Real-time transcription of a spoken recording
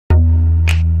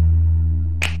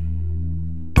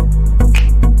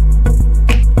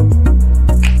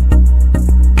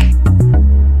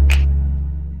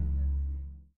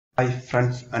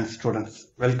friends and students,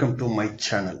 welcome to my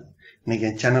channel. இன்னைக்கு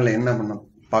என் சேனல்ல என்ன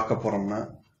பார்க்க போறோம்னா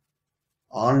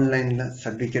ஆன்லைன்ல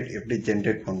சர்டிபிகேட் எப்படி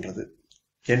ஜெனரேட் பண்றது,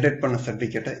 ஜெனரேட் பண்ண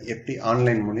சர்டிபிகேட்டை எப்படி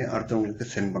ஆன்லைன் மூலம் அடுத்தவங்களுக்கு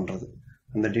சென்ட் பண்றது,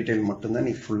 அந்த டீடைல் மட்டும் தான்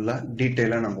நீ ஃபுல்லா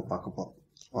டீடைலா நம்ம பார்க்க போறோம்.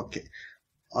 ஓகே,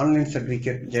 ஆன்லைன்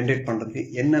சர்டிபிகேட் ஜெனரேட் பண்றதுக்கு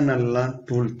என்னென்னலாம்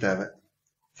டூல் தேவை?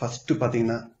 ஃபர்ஸ்ட்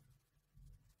பாத்தீங்கன்னா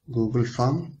கூகுள்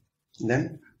ஃபார்ம், தென்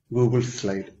கூகுள்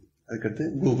ஸ்லைடு,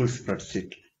 அதுக்கடுத்து கூகுள்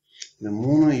ஸ்ப்ரெட்ஷீட். இந்த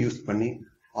மூணு யூஸ் பண்ணி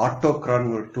ஆட்டோக்ராட்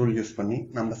ஒரு டூல் யூஸ் பண்ணி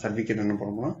நம்ம சர்டிபிகேட் என்ன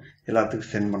பண்ண போறோம், எல்லாத்துக்கும்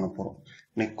சென்ட் பண்ண போறோம்.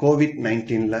 இன்னைக்கு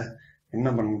COVID-19ல என்ன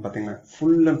பண்ணணும் பாத்தீங்கன்னா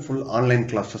full and full online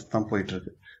classes தான் போயிட்டு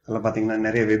இருக்கு. அதில் பாத்தீங்கன்னா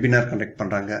நிறைய வெபினார் கண்டக்ட்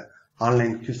பண்றாங்க,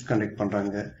 ஆன்லைன் குவிஸ் கண்டக்ட்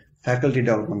பண்றாங்க, ஃபேக்கல்டி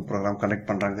டெவலப்மெண்ட் ப்ரோக்ராம் கண்டக்ட்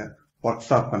பண்றாங்க, ஒர்க்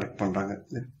ஷாப் கண்டக்ட் பண்றாங்க.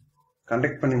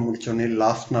 கண்டக்ட் பண்ணி முடிச்சோடனே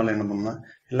லாஸ்ட் நாள் என்ன பண்ணா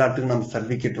எல்லாத்துக்கும் நம்ம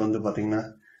சர்டிபிகேட் பாத்தீங்கன்னா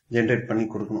ஜென்ரேட் பண்ணி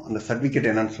கொடுக்கணும். அந்த சர்டிபிகேட்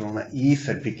என்னன்னு சொல்லுவோம்னா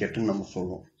சர்டிபிகேட்னு நம்ம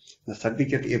சொல்லுவோம். இந்த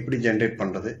சர்டிபிகேட் எப்படி ஜென்ரேட்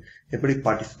பண்றது, எப்படி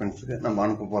பார்ட்டிசிபென்ட்ஸுக்கு நம்ம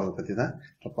அனுப்ப போறதை பத்தி தான்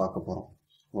பார்க்க போறோம்.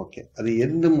 ஓகே, அது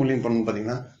எந்த மூலியம் பண்ணணும்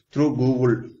பாத்தீங்கன்னா த்ரூ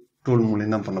கூகுள் டூல்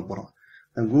மூலியம் தான் பண்ண போறோம்.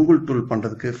 கூகுள் டூல்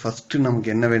பண்றதுக்கு ஃபர்ஸ்ட்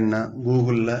நமக்கு என்ன வேணும்னா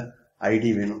கூகுள்ல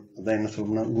ஐடி வேணும். அதான் என்ன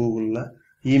சொல்லணும்னா கூகுள்ல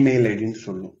இமெயில் ஐடின்னு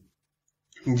சொல்லுவோம்.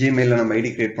 ஜிமெயில நம்ம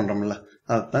ஐடி கிரியேட் பண்றோம்ல,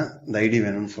 அதுதான் இந்த ஐடி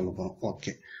வேணும்னு சொல்ல போறோம்.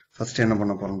 ஓகே, ஃபர்ஸ்ட் என்ன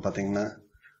பண்ண போறோம்னு பாத்தீங்கன்னா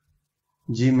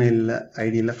ஜிமெயில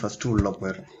ஐடியில ஃபர்ஸ்ட் உள்ள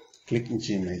போயிடும். Click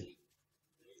Gmail.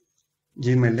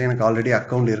 ஜிமெயில எனக்கு ஆல்ரெடி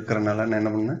அக்கௌண்ட் இருக்கிறனால நான்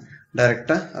என்ன பண்ணேன்,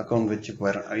 டைரக்டா அக்கௌண்ட் வச்சு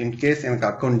போயிடுறேன். இன்கேஸ் எனக்கு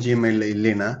அக்கௌண்ட் ஜிமெயில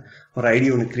இல்லைன்னா ஒரு ஐடி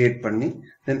ஒன்று கிரியேட் பண்ணி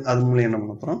தென் அது மூலம் என்ன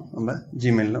பண்ண போறோம், நம்ம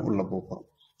ஜிமெயில உள்ள போறோம்.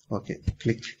 Okay,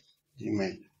 click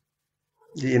Gmail.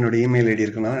 என்னோட இமெயில் ஐடி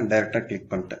இருக்குனால டைரக்டா கிளிக்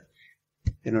பண்ணிட்டேன்.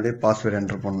 என்னுடைய பாஸ்வேர்டு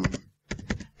என்டர் பண்ணணும்.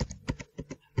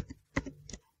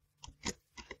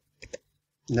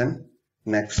 Then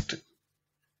next.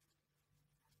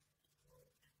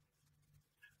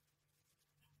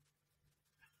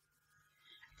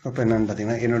 அப்போ என்னன்னு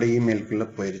பார்த்தீங்கன்னா என்னோட இமெயிலுக்குள்ள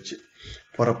போயிடுச்சு.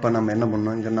 போறப்ப நம்ம என்ன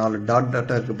பண்ணோம், இங்கே 4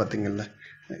 டாட்டா இருக்கு பார்த்தீங்கல்ல,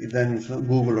 இதான்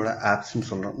கூகுளோட ஆப்ஸ்ன்னு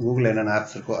சொல்றோம். கூகுள் என்னென்ன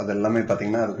ஆப்ஸ் இருக்கோ அது எல்லாமே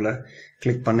பார்த்தீங்கன்னா அதுக்குள்ள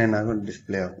கிளிக் பண்ண என்ன ஆகும்,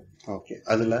 டிஸ்பிளே ஆகும். ஓகே,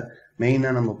 அதுல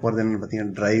மெயினா நம்ம போறது என்னன்னு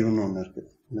பார்த்தீங்கன்னா டிரைவ்னு ஒன்று இருக்கு.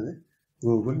 என்னது,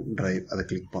 கூகுள் டிரைவ். அதை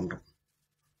கிளிக் பண்றோம்.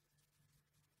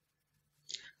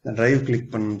 இந்த டிரைவ்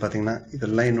கிளிக் பண்ணு பார்த்தீங்கன்னா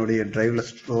இதெல்லாம் என்னுடைய டிரைவ்ல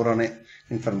ஸ்டோர் ஆன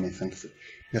இன்ஃபர்மேஷன்ஸ்.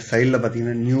 இந்த சைட்ல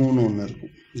பார்த்தீங்கன்னா நியூன்னு ஒன்று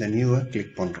இருக்கும். இந்த நியூவை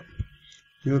கிளிக் பண்றோம்.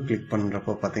 நியூ கிளிக்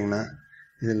பண்றப்போ பாத்தீங்கன்னா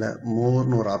இதுல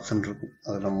மோர்னு ஒரு ஆப்ஷன் இருக்கும்.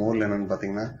 அதுல மோர்ல என்னன்னு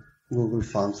பாத்தீங்கன்னா கூகுள்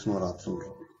ஃபார்ம்ஸ்னு ஒரு ஆப்ஷன்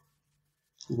இருக்கும்.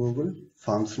 கூகுள்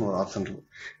ஃபார்ம்ஸ்னு ஒரு ஆப்ஷன் இருக்கும்.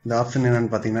 இந்த ஆப்ஷன்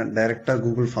என்னன்னு பாத்தீங்கன்னா டைரக்டா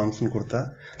கூகுள் ஃபார்ம்ஸ்னு கொடுத்தா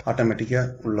ஆட்டோமேட்டிக்கா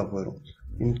உள்ள போயிடும்.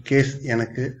 இன்கேஸ்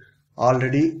எனக்கு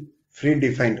ஆல்ரெடி ஃப்ரீ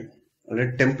டிஃபைன்டு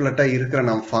ஆல்ரெடி டெம்ப்ளேட்டா இருக்கிற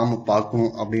நான் ஃபார்ம்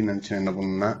பார்க்கணும் அப்படின்னு நினைச்சேன் என்ன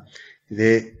பண்ணணும்னா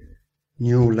இதே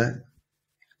நியூல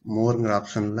மோர்ங்கிற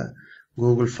ஆப்ஷன்ல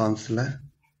கூகுள் ஃபார்ம்ஸ்ல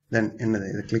தென் என்னது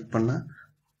இதை கிளிக் பண்ணா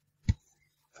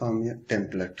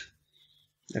டெம்ப்ளேட்.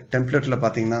 இந்த டெம்ப்ளேட்ல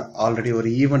பாத்தீங்கன்னா ஆல்ரெடி ஒரு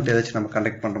ஈவெண்ட் ஏதாச்சும் நம்ம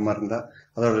கண்டக்ட் பண்ற மாதிரி இருந்தா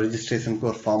அதோட ரெஜிஸ்ட்ரேஷனுக்கு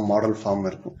ஒரு ஃபார்ம், மாடல் ஃபார்ம்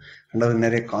இருக்கும். ரெண்டாவது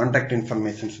நிறைய கான்டாக்ட்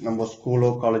இன்ஃபர்மேஷன்ஸ், நம்ம ஸ்கூலோ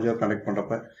காலேஜோ கண்டக்ட்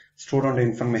பண்றப்ப ஸ்டூடெண்ட்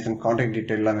இன்ஃபர்மேஷன், கான்டாக்ட்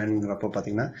டீடைல் எல்லாம் வேணுங்கிறப்ப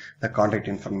பாத்தீங்கன்னா இந்த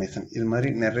கான்டாக்ட் இன்ஃபர்மேஷன். இது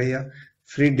மாதிரி நிறைய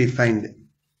ஃப்ரீ டிஃபைன்டு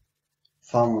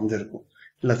ஃபார்ம் இருக்கும்.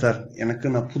 இல்ல சார்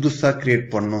எனக்கு நான் புதுசா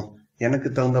கிரியேட் பண்ணணும், எனக்கு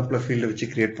தகுந்தாப்புல ஃபீல்டு வச்சு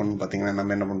கிரியேட் பண்ணணும் பாத்தீங்கன்னா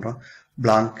நம்ம என்ன பண்றோம்,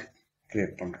 பிளாங்க்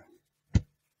கிரியேட் பண்றோம்.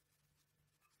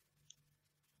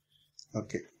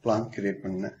 ஓகே, பிளாங்க் கிரியேட்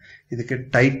பண்ண இதுக்கு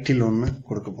டைட்டில் ஒன்று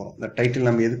கொடுக்க போறோம். இந்த டைட்டில்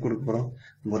நம்ம எதுக்கு கொடுக்க போறோம்,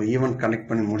 ஒரு ஈவெண்ட் கனெக்ட்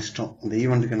பண்ணி முடிச்சிட்டோம். அந்த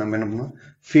ஈவெண்ட்டுக்கு நம்ம என்ன பண்ணோம்,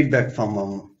 ஃபீட்பேக் ஃபார்ம்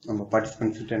வாங்கணும். நம்ம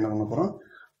பார்ட்டிசிபென்ட்ஸ் என்ன பண்ண போறோம்,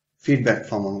 ஃபீட்பேக்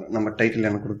ஃபார்ம் வாங்கணும். நம்ம டைட்டில்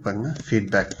என்ன கொடுப்பாங்க,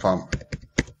 ஃபீட்பேக் ஃபார்ம்.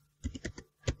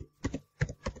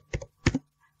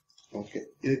 ஓகே,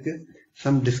 இதுக்கு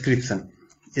சம் டிஸ்கிரிப்ஷன்,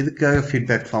 எதுக்காக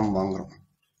ஃபீட்பேக் ஃபார்ம் வாங்குறோம்,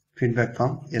 ஃபீட்பேக்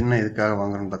ஃபார்ம் என்ன எதுக்காக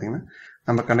வாங்குறோம்னு பாத்தீங்கன்னா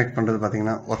நம்ம கனெக்ட் பண்றது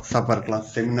பாத்தீங்கன்னா ஒர்க் ஷாப்பா இருக்கலாம்,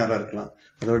 செமினாரா இருக்கலாம்.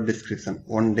 அதோட description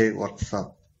 1 day work shop,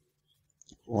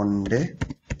 1 day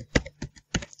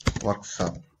work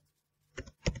shop.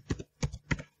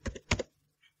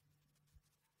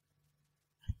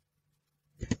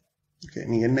 Okay,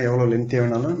 நீங்க என்ன எவ்வளவு லென்த்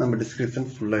வேணாலும் நம்ம டிஸ்கிரிப்ஷன்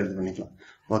ஃபுல்லா இது பண்ணிக்கலாம்.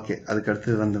 ஓகே, அதுக்கு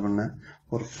அடுத்து பண்ண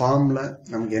ஒரு ஃபார்ம்ல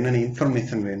நமக்கு என்னென்ன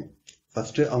இன்ஃபர்மேஷன் வேணும்.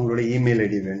 ஃபர்ஸ்ட் அவங்களோட இமெயில்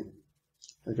ஐடி வேணும்.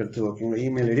 அதுக்கடுத்து ஓகே,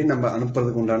 இமெயில் ஐடி நம்ம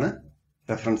அனுப்புறதுக்கு உண்டான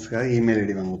ரெஃபரன்ஸ்க்காக இமெயில்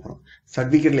ஐடி வாங்க போறோம்.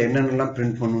 சர்டிபிகேட்ல என்னென்னலாம்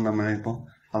பிரிண்ட் பண்ணணும் நம்ம நினைப்போம்,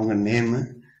 அவங்க நேமு,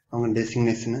 அவங்க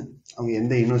டெசிக்னேஷனு, அவங்க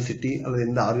எந்த யூனிவர்சிட்டி அல்லது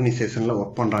எந்த ஆர்கனைசேஷன்ல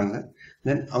ஒர்க் பண்றாங்க,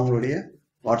 தென் அவங்களுடைய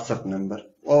வாட்ஸ்அப் நம்பர்,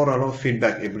 ஓவராலோ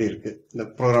ஃபீட்பேக் எப்படி இருக்கு, இந்த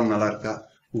ப்ரோக்ராம் நல்லா இருக்கா,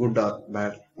 குட் ஆர்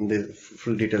பேட், அந்த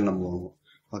ஃபுல் டீட்டெயில் நம்ம வாங்குவோம்.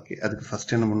 ஓகே, அதுக்கு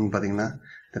ஃபர்ஸ்ட் என்ன பண்ணணும் பாத்தீங்கன்னா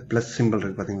இந்த பிளஸ் சிம்பிள்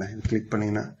இருக்கு பாத்தீங்களா, இது கிளிக்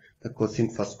பண்ணீங்கன்னா இந்த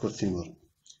கொஸ்டின் ஃபர்ஸ்ட் கொஸ்டின் வரும்.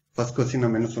 ஃபர்ஸ்ட் கொஸ்டின்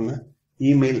நம்ம என்ன சொன்ன,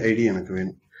 இமெயில் ஐடி எனக்கு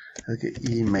வேணும். அதுக்கு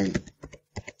இமெயில்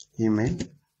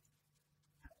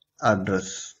address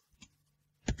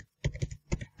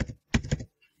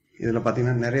இதில்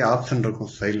பார்த்தீங்கன்னா நிறைய ஆப்ஷன்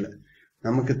இருக்கும் சைடில்.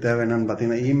 நமக்கு தேவை என்னன்னு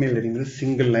பார்த்தீங்கன்னா இமெயில் ஐடிங்கிறது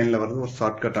சிங்கிள் லைனில் வருது, ஒரு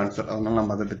ஷார்ட்கட் ஆன்சர். அதனால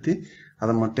நம்ம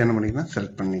அதை மட்டும் என்ன பண்ணிக்கலாம்,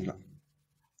 செலக்ட் பண்ணிக்கலாம்.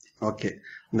 ஓகே,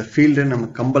 இந்த ஃபீல்டு நம்ம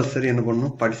கம்பல்சரி என்ன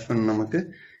பண்ணணும், பார்ட்டிசிபென்ட் நமக்கு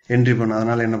என்ட்ரி பண்ணணும்.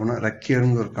 அதனால என்ன பண்ணணும்,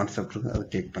 ரெக்யூருங்கிற ஒரு கான்செப்ட் இருக்கு, அதை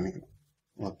கிளிக் பண்ணிக்கலாம்.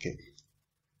 ஓகே,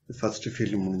 ஃபர்ஸ்ட்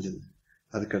ஃபீல்டு முடிஞ்சது.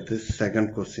 அதுக்கடுத்து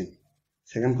செகண்ட் கொஸ்டின்.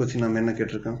 செகண்ட் கொஸ்டின் நம்ம என்ன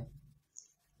கேட்டிருக்கோம்,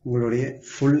 உங்களுடைய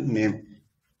ஃபுல் நேம்.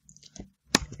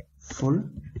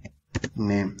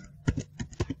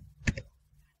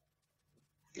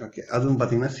 ஓகே, அதுவும்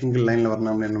பார்த்தீங்கன்னா சிங்கிள் லைனில் வரணும்.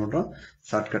 நம்ம என்ன பண்ணுறோம்,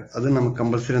 ஷார்ட்கட். அது நம்ம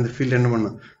கம்பல்சரி அந்த ஃபீல்டு என்ன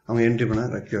பண்ணணும், அவங்க என்ட்ரி பண்ண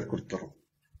ரெக்யூர் கொடுத்துறோம்.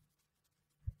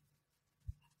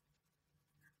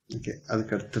 ஓகே,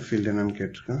 அதுக்கு அடுத்த ஃபீல்டு என்னன்னு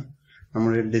கேட்டிருக்கேன்,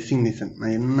 நம்மளுடைய டெசிக்னேஷன்.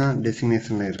 நான் என்ன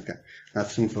டெசிக்னேஷனில் இருக்கேன்,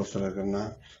 அசிஸ்டன்ட் ப்ரொஃபஸர் இருக்கேன்னா,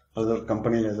 அது ஒரு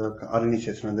கம்பெனியில் ஏதோ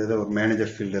ஆர்கனைசேஷன் வந்து ஏதோ ஒரு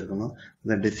மேனேஜர் ஃபீல்டு இருக்கணும்.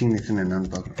 அந்த டெசிக்னேஷன்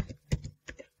என்னன்னு பார்க்குறோம்.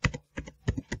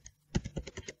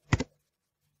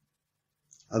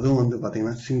 அதுவும் வந்து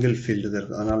பார்த்தீங்கன்னா சிங்கிள் ஃபீல்டு தான்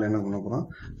இருக்கும். அதனால என்ன பண்ண போகிறோம்,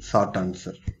 ஷார்ட்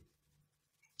ஆன்சர்.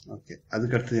 ஓகே,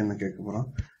 அதுக்கு அடுத்தது என்ன கேட்க போகிறோம்,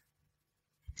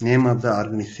 name of the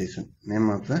organisation. Name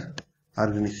of the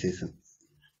organisation.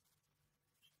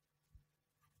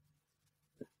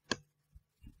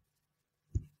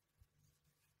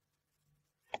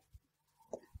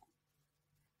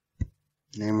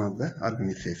 Name of the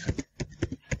organization.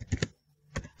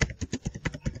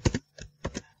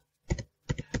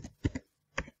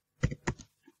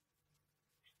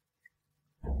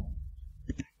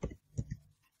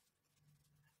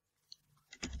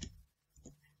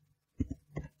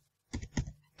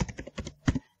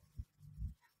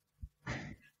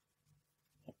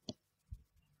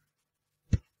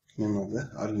 Name of the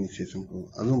organization.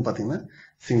 அதுவும் பார்த்தீங்கன்னா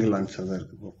சிங்கிள் ஆன்சர் தான்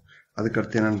இருக்கு. அதுக்கு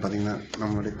அடுத்து என்னன்னு பார்த்தீங்கன்னா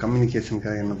நம்மளுடைய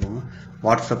கம்யூனிகேஷனுக்காக என்ன பண்ணுவோம்,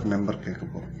 வாட்ஸ்அப் நம்பர் கேட்க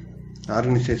போகிறோம்.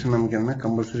 ஆர்கனைசேஷன் நமக்கு என்ன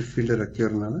கம்பல்சரி ஃபீல்டு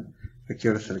ரெக்யூர்னால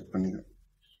ரெக்யூரை செலக்ட் பண்ணிக்கணும்.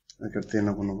 அதுக்கடுத்து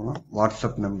என்ன பண்ண போகிறோம்,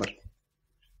 வாட்ஸ்அப் நம்பர்.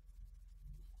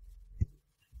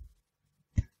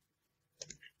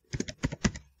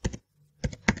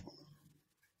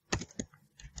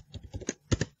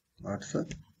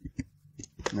 வாட்ஸ்அப்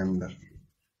நம்பர்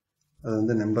அது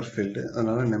வந்து நம்பர் ஃபீல்டு.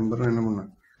 அதனால நம்பரும் என்ன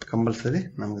பண்ணணும், கம்பல்சரி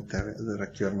நமக்கு தேவை, அது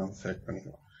ரெக்யூர் நம்ம செலக்ட்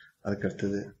பண்ணிக்கலாம். அதுக்கு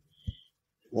அடுத்தது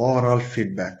overall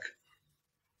feedback.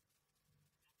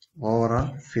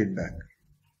 Overall feedback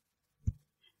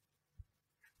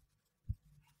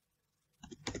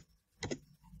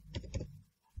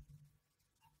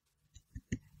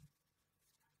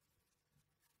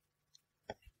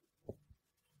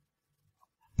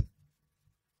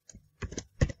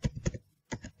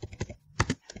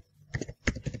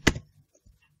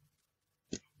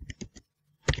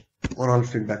overall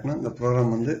ஃபீட்பேக்னா இந்த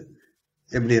ப்ரோக்ராம் வந்து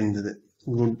எப்படி இருந்தது,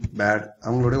 குட் பேட்,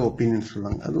 அவங்களுடைய ஒப்பீனியன்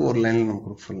சொல்லுவாங்க. அது ஒரு லைனில் நம்ம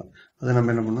கொடுக்க சொல்லலாம். அது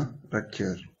நம்ம என்ன பண்ணோம்,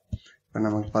 ரெக்யூர். இப்போ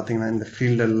நமக்கு பார்த்தீங்கன்னா இந்த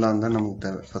ஃபீல்டு எல்லாம் தான் நமக்கு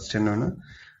தேவை. ஃபர்ஸ்ட் என்ன வேணும்,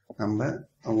 நம்ம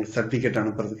அவங்களுக்கு சர்டிஃபிகேட்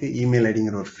அனுப்புறதுக்கு இமெயில்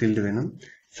ஐடிங்கிற ஒரு ஃபீல்டு வேணும்.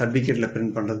 சர்டிஃபிகேட்டில்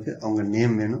பிரிண்ட் பண்ணுறதுக்கு அவங்க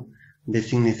நேம் வேணும்,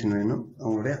 டெசிக்னேஷன் வேணும்,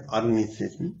 அவங்களுடைய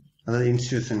ஆர்கனைசேஷன் அதாவது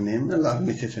இன்ஸ்டிடியூஷன் நேம் அல்ல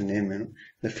ஆர்கனைசேஷன் நேம் வேணும்.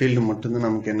 இந்த ஃபீல்டு மட்டும்தான்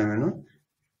நமக்கு என்ன வேணும்,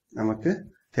 நமக்கு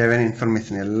தேவையான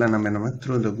இன்ஃபர்மேஷன் எல்லாம் நம்ம என்ன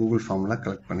த்ரூ இந்த கூகுள் ஃபார்ம்ல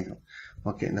கலெக்ட் பண்ணிக்கிறோம்.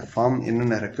 ஓகே, இந்த ஃபார்ம்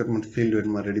என்னென்ன ரெக்யர்மெண்ட் ஃபீல்டு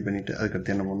வேணுமோ ரெடி பண்ணிட்டு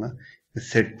அதுக்கடுத்து என்ன பண்ணால்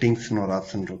செட்டிங்ஸ்னு ஒரு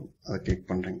ஆப்ஷன் இருக்கும், அதை கிளிக்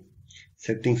பண்ணுறீங்க.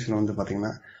 செட்டிங்ஸில் வந்து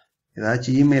பார்த்தீங்கன்னா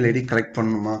ஏதாச்சும் இமெயில் ஐடி கலெக்ட்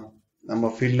பண்ணணுமா,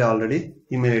 நம்ம ஃபீல்டில் ஆல்ரெடி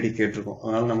இமெயில் ஐடி கேட்டிருக்கோம்.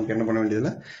 அதனால நமக்கு என்ன பண்ண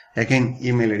வேண்டியதில்லை, அகைன்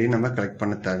இமெயில் ஐடி நம்ம கலெக்ட்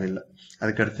பண்ண தேவையில்லை.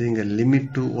 அதுக்கடுத்து இங்கே லிமிட்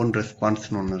டு ஒன்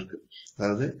ரெஸ்பான்ஸ்னு ஒன்று இருக்குது.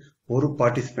 அதாவது ஒரு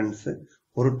பார்ட்டிசிபென்ட்ஸு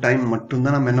ஒரு டைம்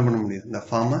மட்டும்தான் நம்ம என்ன பண்ண முடியும், இந்த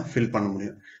ஃபார்மை ஃபில் பண்ண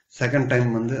முடியும். செகண்ட் டைம்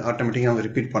வந்து ஆட்டோமேட்டிக்காக அவங்க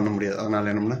ரிப்பீட் பண்ண முடியாது.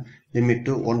 அதனால என்னன்னா லிமிட்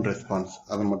டு ஒன் ரெஸ்பான்ஸ்,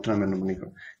 அதை மட்டும் நம்ம என்ன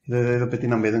பண்ணிக்கிறோம். இதை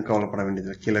பற்றி நம்ம எதுவும் கவலைப்பட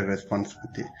வேண்டியது கீழே ரெஸ்பான்ஸ்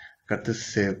பற்றி. அடுத்து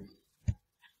சேவ்.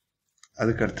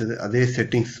 அதுக்கு அடுத்தது அதே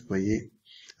செட்டிங்ஸ் போய்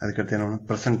அதுக்கடுத்து என்ன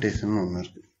ப்ரெசன்டேஷன் ஒன்று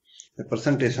இருக்குது. இந்த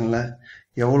ப்ரெசன்டேஷனில்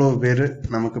எவ்வளோ பேர்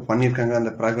நமக்கு பண்ணியிருக்காங்க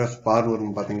அந்த ப்ராக்ரஸ் பார்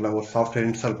வரும் பார்த்தீங்களா. ஒரு சாஃப்ட்வேர்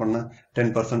இன்ஸ்டால் பண்ணால்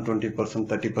 10%, 20%,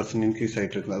 30% இன்க்ரீஸ்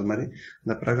ஆகிட்டு இருக்குது. அது மாதிரி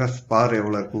இந்த ப்ராக்ரஸ் பார்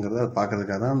எவ்வளோ இருக்குங்கிறத அதை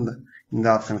பார்க்கறதுக்காக தான் இந்த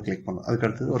ஆப்ஷனை கிளிக் பண்ணணும். அதுக்கு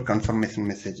அடுத்தது ஒரு கன்ஃபர்மேஷன்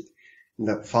மெசேஜ்.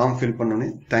 இந்த ஃபார்ம் ஃபில் பண்ணோன்னே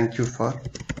thank you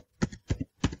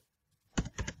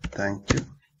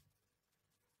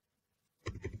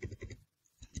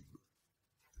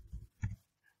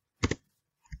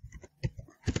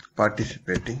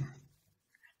participating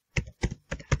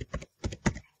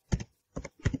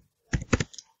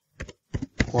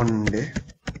one day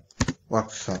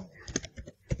workshop.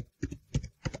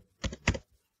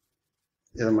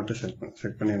 இதை மட்டும்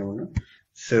செலக்ட் பண்ணி என்ன பண்ணணும்,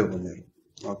 சேவ் பண்ணிடும்.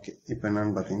 ஓகே, இப்போ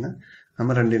என்னன்னு பார்த்தீங்கன்னா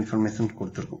நம்ம 2 இன்ஃபர்மேஷன்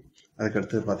கொடுத்துருக்கோம்.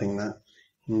 அதுக்கடுத்து பார்த்தீங்கன்னா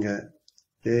இங்கே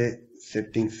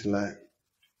செட்டிங்ஸில்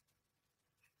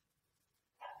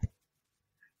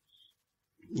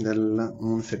இதெல்லாம்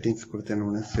 3 செட்டிங்ஸ் கொடுத்து என்ன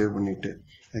பண்ண சேவ் பண்ணிட்டு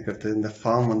அதுக்கடுத்து இந்த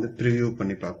ஃபார்ம் வந்து ப்ரிவியூ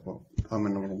பண்ணி பார்ப்போம். ஃபார்ம்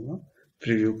என்ன பண்ணுவோம்,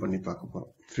 ப்ரிவியூ பண்ணி பார்க்க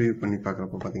போகிறோம். ப்ரிவியூ பண்ணி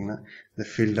பார்க்குறப்போ பார்த்தீங்கன்னா இந்த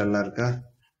ஃபீல்டெல்லாம் இருக்கா.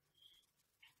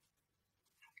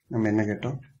 நம்ம என்ன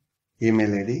கேட்டோம்,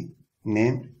 email ID,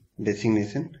 name,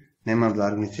 designation, name of the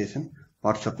organisation,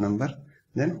 WhatsApp number,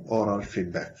 then overall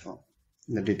feedback form.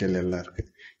 இந்த டீட்டெயில் எல்லாம் இருக்குது.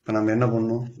 இப்போ நம்ம என்ன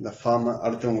பண்ணணும், இந்த ஃபார்மை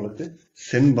அடுத்தவங்களுக்கு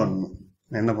சென்ட் பண்ணணும்.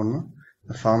 என்ன பண்ணணும்,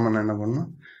 இந்த ஃபார்மை நான் என்ன பண்ணணும்,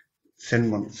 சென்ட்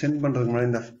பண்ணணும். சென்ட் பண்ணுறதுக்கு முன்னாடி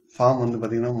இந்த ஃபார்ம் வந்து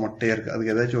பார்த்தீங்கன்னா மொட்டையாக இருக்குது.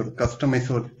 அதுக்கு ஏதாச்சும் ஒரு கஸ்டமைஸ்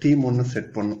ஒரு தீம் ஒன்று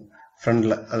செட் பண்ணணும்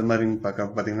ஃப்ரண்டில். அது மாதிரி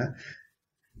பார்த்தீங்கன்னா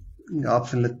இங்கே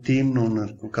ஆப்ஷனில் தீம்னு ஒன்று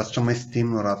இருக்கும், கஸ்டமைஸ்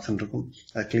தீம்னு ஒரு ஆப்ஷன் இருக்கும்.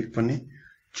 அதை கிளிக் பண்ணி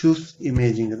சூஸ்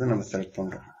இமேஜிங்கிறத நம்ம செலக்ட்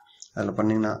பண்ணுறோம். அதில்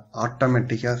பண்ணிங்கன்னா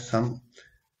ஆட்டோமேட்டிக்காக சம்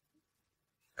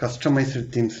கஸ்டமைஸ்டு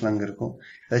தீம்ஸ்லாம் அங்கே இருக்கும்.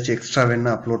 ஏதாச்சும் எக்ஸ்ட்ரா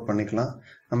வேணுன்னா அப்லோட் பண்ணிக்கலாம்.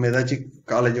 நம்ம ஏதாச்சும்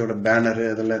காலேஜோட பேனரு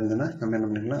இதெல்லாம் இருந்துன்னா நம்ம என்ன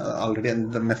பண்ணிக்கலாம், ஆல்ரெடி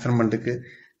அந்த மெஷர்மெண்ட்டுக்கு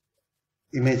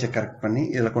இமேஜை கரெக்ட் பண்ணி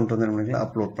இதில் கொண்டு வந்து என்ன பண்ணிக்கலாம்,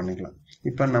 அப்லோட் பண்ணிக்கலாம்.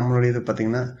 இப்போ நம்மளுடைய இது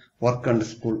பார்த்தீங்கன்னா ஒர்க் அண்ட்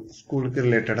ஸ்கூலுக்கு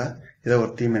ரிலேட்டடாக ஏதோ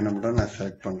ஒரு தீம் என்ன பண்ணுறோம், நான்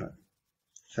செலக்ட் பண்ணுறேன்.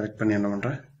 செலக்ட் பண்ணி என்ன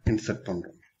பண்ணுறேன், இன்சர்ட்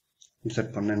பண்ணுறோம்.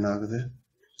 இன்சர்ட் பண்ண என்ன ஆகுது,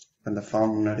 அந்த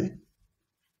ஃபார்ம் முன்னாடி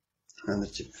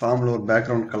வந்துச்சு. ஃபார்மில் ஒரு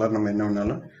பேக்ரவுண்ட் கலர் நம்ம என்ன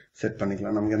வேணாலும் செட்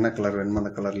பண்ணிக்கலாம். நமக்கு என்ன கலர் வேணுமோ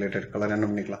அந்த கலர் ரிலேட்டட் கலர் என்ன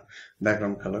பண்ணிக்கலாம்,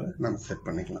 பேக்ரவுண்ட் கலர் நம்ம செட்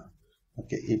பண்ணிக்கலாம்.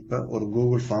 ஓகே, இப்போ ஒரு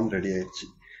கூகுள் ஃபார்ம் ரெடி ஆயிடுச்சு.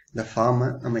 இந்த ஃபார்மை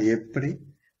நம்ம எப்படி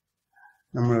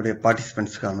நம்மளுடைய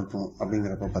பார்ட்டிசிபென்ட்ஸ்க்கு அனுப்புவோம்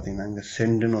அப்படிங்கிறப்ப பார்த்தீங்கன்னா இங்கே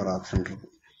சென்டுன்னு ஒரு ஆப்ஷன்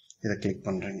இருக்கும். இதை கிளிக்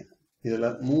பண்ணுறீங்க. இதில்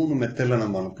 3 மெத்தடில்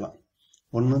நம்ம அனுப்பலாம்.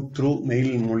 ஒன்று த்ரூ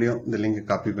மெயில் மூலியம் இந்த லிங்கை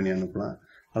காப்பி பண்ணி அனுப்பலாம்,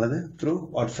 அல்லது த்ரூ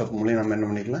வாட்ஸ்அப் மூலியம் நம்ம என்ன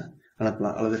பண்ணிக்கலாம்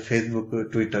அனுப்பலாம், அல்லது ஃபேஸ்புக்கு,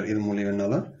 ட்விட்டர் இது மூலியம்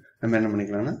வேணாலும் நம்ம என்ன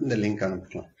பண்ணிக்கலாம்னா இந்த லிங்க்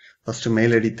அனுப்பிக்கலாம். ஃபர்ஸ்ட்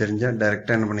மெயில் ஐடி தெரிஞ்சால்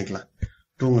டைரெக்டாக என்ன பண்ணிக்கலாம்,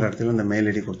 டூங்கிற இடத்துல இந்த மெயில்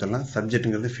ஐடி கொடுத்துடலாம்.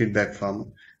 சப்ஜெக்ட்டுங்கிறது ஃபீட்பேக் ஃபார்ம்,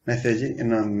 மெசேஜ்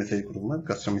என்ன மெசேஜ் கொடுக்குமோ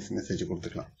கஸ்டமைஸ் மெசேஜ்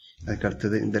கொடுத்துக்கலாம். அதுக்கு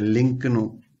அடுத்தது இந்த லிங்க்னு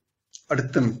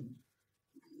அடுத்த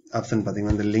ஆப்ஷன்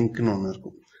பார்த்தீங்கன்னா இந்த லிங்க்னு ஒன்று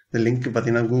இருக்கும். இந்த லிங்க்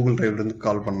பார்த்தீங்கன்னா கூகுள் டிரைவ்லேருந்து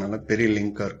கால் பண்ணனால பெரிய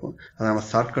லிங்காக இருக்கும். அதை நம்ம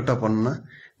ஷார்ட்கட்டாக பண்ணால்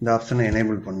இந்த ஆப்ஷனை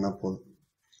எனேபிள் பண்ணால் போதும்,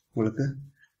 உங்களுக்கு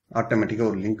ஆட்டோமேட்டிக்காக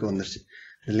ஒரு லிங்க் வந்துருச்சு.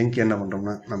 இந்த லிங்க் என்ன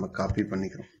பண்ணுறோம்னா நம்ம காப்பி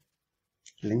பண்ணிக்கிறோம்.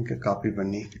 லிங்கை காப்பி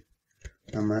பண்ணி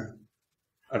நம்ம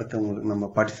அடுத்தவங்களுக்கு நம்ம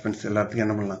பார்ட்டிசிபென்ட்ஸ் எல்லாத்துக்கும்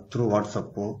என்ன பண்ணலாம், த்ரூ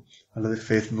வாட்ஸ்அப்போ அல்லது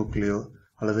ஃபேஸ்புக்லேயோ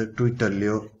அல்லது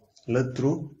ட்விட்டர்லேயோ அல்லது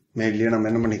த்ரூ மெயிலையோ நம்ம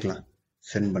என்ன பண்ணிக்கலாம்,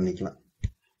 சென்ட் பண்ணிக்கலாம்.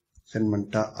 சென்ட்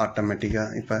பண்ணிட்டா ஆட்டோமேட்டிக்காக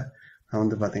இப்போ நான்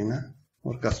வந்து பார்த்தீங்கன்னா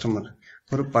ஒரு கஸ்டமர்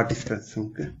ஒரு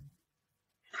பார்ட்டிசிபென்ட்ஸுக்கு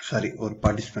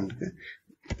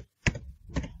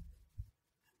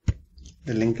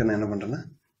இந்த லிங்கை நான் என்ன பண்ணுறேன்னா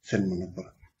சென்ட் பண்ண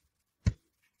போகிறேன்.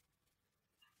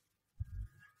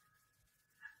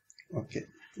 ஓகே,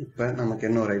 இப்போ நமக்கு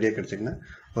என்ன ஒரு ஐடியா கிடைச்சிங்கன்னா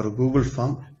ஒரு கூகுள்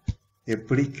ஃபார்ம்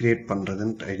எப்படி கிரியேட்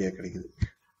பண்ணுறதுன்னு ஐடியா கிடைக்குது.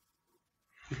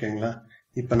 ஓகேங்களா,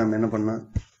 இப்போ நம்ம என்ன பண்ணோம்,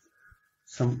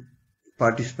 சம்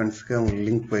பார்ட்டிசிபென்ட்ஸ்க்கு அவங்க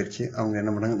லிங்க் போயிடுச்சு. அவங்க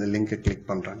என்ன பண்ணாங்க, இந்த லிங்கை கிளிக்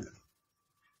பண்ணுறாங்க.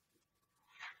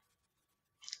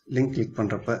 லிங்க் கிளிக்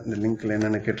பண்ணுறப்ப இந்த லிங்க்ல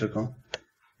என்னென்ன கேட்டிருக்கோம்,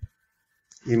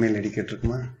 email ID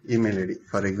கேட்டிருக்குமா, email ID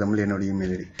for example என்னோட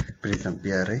email ID prism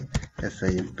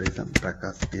PRISIM prism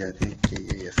Prakash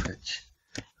PRAKASH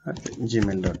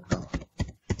gmail.com.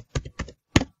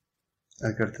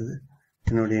 அதுக்கடுத்தது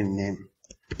என்னுடைய name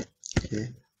K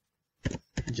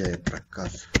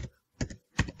Jayaprakash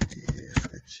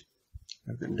KSH.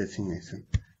 Designation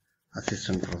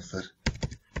assistant professor.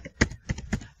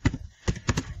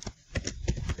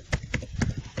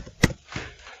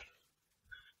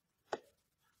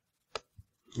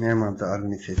 Name of the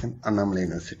organisation Annamalai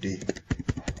university.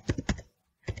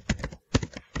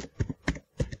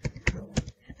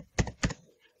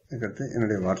 அதுக்கடுத்து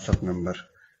என்னுடைய WhatsApp number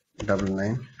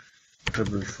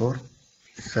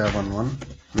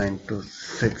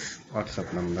 9944471926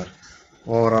 WhatsApp number.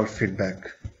 Overall feedback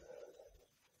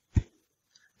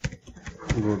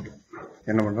good.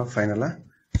 என்ன பண்ணுறோம், ஃபைனலாக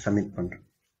submit பண்ணுறோம்.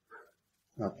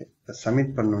 Okay, இப்போ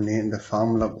சப்மிட் பண்ணோடனே இந்த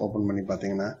ஃபார்மில் ஓப்பன் பண்ணி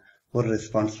பார்த்தீங்கன்னா ஒரு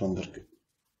ரெஸ்பான்ஸ் வந்திருக்கு.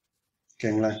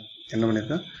 ஓகேங்களா, என்ன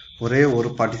பண்ணியிருக்கேன், ஒரே ஒரு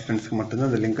பார்ட்டிசிபென்ட்ஸ்க்கு மட்டும்தான்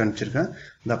இந்த லிங்க் அனுப்பிச்சிருக்கேன்.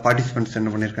 இந்த பார்ட்டிசிபென்ட்ஸ் என்ன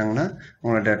பண்ணியிருக்காங்கன்னா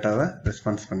உங்களோட டேட்டாவை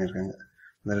ரெஸ்பான்ஸ் பண்ணியிருக்காங்க.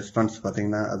 இந்த ரெஸ்பான்ஸ்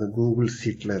பார்த்தீங்கன்னா அது கூகுள்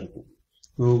ஷீட்டில் இருக்கும்,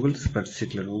 கூகுள் ஸ்ப்ரெட்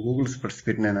ஷீட்டில் இருக்கும். கூகுள் ஸ்ப்ரெட்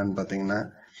ஷீட்னு என்னென்னு பார்த்தீங்கன்னா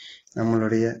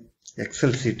நம்மளுடைய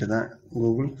எக்ஸல் ஷீட்டு தான்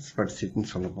கூகுள் ஸ்ப்ரெட்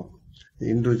ஷீட்னு சொல்ல போகிறோம்.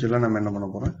 இண்டிவிஜுவலாக நம்ம என்ன பண்ண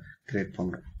போகிறோம், கிரியேட்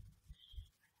பண்ணுறோம்.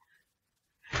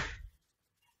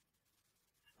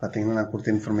 பார்த்தீங்கன்னா நான் கொடுத்த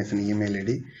information email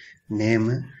ID,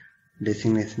 name,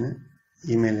 டெசிக்னேஷனு,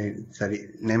 email ID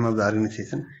name of the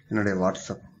organisation, என்னுடைய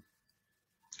வாட்ஸ்அப்.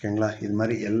 ஓகேங்களா, இது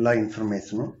மாதிரி எல்லா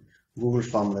இன்ஃபர்மேஷனும் கூகுள்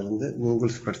ஃபார்ம்ல இருந்து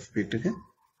கூகுள் ஸ்ப்ரெட்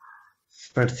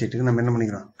ஷீட்டுக்கு நம்ம என்ன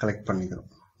பண்ணிக்கிறோம், கலெக்ட் பண்ணிக்கிறோம்.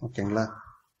 ஓகேங்களா,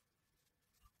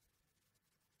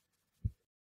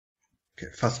 ஓகே.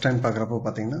 ஃபர்ஸ்ட் டைம் பார்க்குறப்போ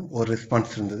பார்த்தீங்கன்னா ஒரு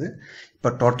ரெஸ்பான்ஸ் இருந்தது. இப்போ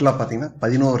டோட்டலாக பார்த்தீங்கன்னா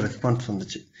 11 ரெஸ்பான்ஸ்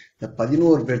வந்துச்சு. இந்த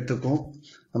 11 பேர்த்துக்கும்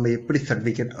நம்ம எப்படி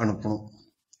சர்டிஃபிகேட் அனுப்பணும்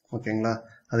ஓகேங்களா.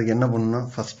 அதுக்கு என்ன பண்ணணும்னா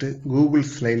ஃபர்ஸ்ட் கூகுள்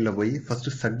ஸ்லைடில் போய் ஃபர்ஸ்ட்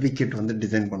சர்டிஃபிகேட் வந்து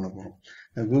டிசைன் பண்ண போகிறோம்.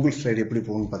 கூகுள் ஸ்லைடு எப்படி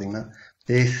போகணும்னு பார்த்தீங்கன்னா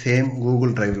சேம்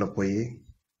கூகுள் டிரைவில் போய்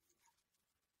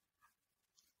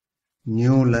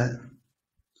நியூவில்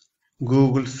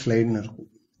கூகுள் ஸ்லைடுன்னு இருக்கும்.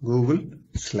 கூகுள்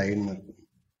ஸ்லைடுன்னு இருக்கும்.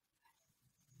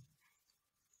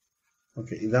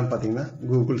 ஓகே, இதான் பார்த்தீங்கன்னா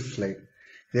கூகுள் ஸ்லைடு.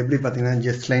 இது எப்படி பார்த்தீங்கன்னா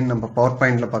ஜஸ்ட் லைன் நம்ம பவர்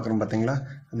பாயிண்டில் பார்க்குறோம் பார்த்தீங்களா,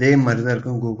 அதே மாதிரி தான்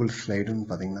இருக்கும் கூகுள் ஸ்லைடுன்னு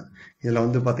பார்த்தீங்கன்னா. இதில்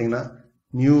வந்து பார்த்தீங்கன்னா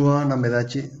நியூவாக நம்ம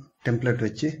ஏதாச்சும் டெம்ப்ளேட்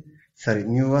வச்சு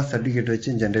நியூவாக சர்டிஃபிகேட் வச்சு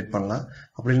ஜென்ரேட் பண்ணலாம்.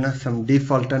 அப்படி இல்லைன்னா சம்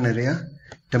டிஃபால்ட்டாக நிறையா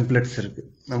டெம்ப்ளேட்ஸ் இருக்குது.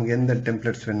 நமக்கு எந்த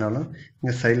டெம்ப்ளேட்ஸ் வேணாலும்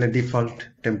இங்கே சைடில் டிஃபால்ட்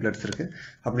டெம்ப்ளேட்ஸ் இருக்குது.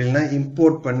 அப்படி இல்லைன்னா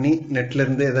இம்போர்ட் பண்ணி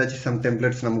நெட்லேருந்து ஏதாச்சும் சம்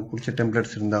டெம்ப்ளேட்ஸ் நமக்கு பிடிச்ச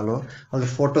டெம்ப்ளேட்ஸ் இருந்தாலோ அது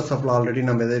ஃபோட்டோஷாப்பில் ஆல்ரெடி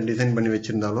நம்ம எதாவது டிசைன் பண்ணி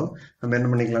வச்சுருந்தாலோ நம்ம என்ன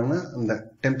பண்ணிக்கலாம்னா அந்த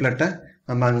டெம்ப்ளேட்டை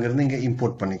நம்ம அங்கேருந்து இங்கே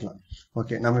இம்போர்ட் பண்ணிக்கலாம்.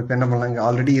 ஓகே, நம்ம இப்போ என்ன பண்ணலாம், இங்கே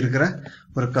ஆல்ரெடி இருக்கிற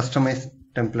ஒரு கஸ்டமைஸ்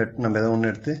டெம்ப்ளேட் நம்ம ஏதோ ஒன்று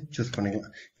எடுத்து சூஸ்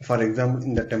பண்ணிக்கலாம். ஃபார் எக்ஸாம்பிள்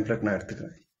இந்த டெம்ப்ளேட் நான்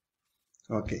எடுத்துக்கிறேன்.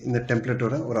 ஓகே, இந்த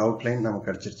டெம்ப்ளேட்டோட ஒரு அவுட்லைன் நமக்கு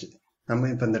கிடச்சிருச்சு. நம்ம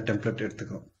இப்போ இந்த டெம்ப்ளேட்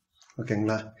எடுத்துக்கிறோம்.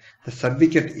 ஓகேங்களா. இந்த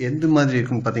சர்டிஃபிகேட் எந்த மாதிரி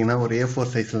இருக்குன்னு பார்த்தீங்கன்னா ஒரு A4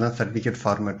 சைஸில் தான் சர்டிஃபிகேட்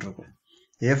ஃபார்மேட் இருக்கும்.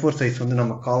 A4 சைஸ் வந்து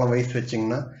நம்ம காலம் வைஸ்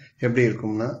வச்சிங்கன்னா எப்படி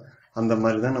இருக்கும்னா அந்த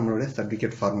மாதிரி தான் நம்மளுடைய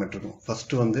சர்டிஃபிகேட் ஃபார்மேட் இருக்கும்.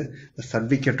 ஃபர்ஸ்ட் வந்து இந்த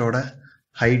சர்டிஃபிகேட்டோட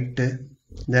ஹைட்டு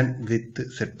தென் வித்து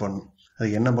செட் பண்ணணும். அது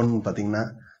என்ன பண்ணணும்னு பார்த்தீங்கன்னா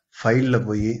ஃபைலில்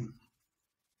போய்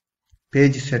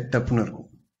பேஜ் செட்டப்னு இருக்கும்.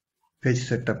 பேஜ்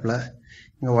செட்டப்பில்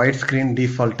இங்கே ஒயிட் ஸ்க்ரீன்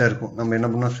டிஃபால்ட்டாக இருக்கும். நம்ம என்ன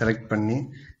பண்ணோம் செலக்ட் பண்ணி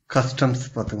கஸ்டம்ஸ்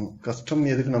பார்த்துக்கணும். கஸ்டம்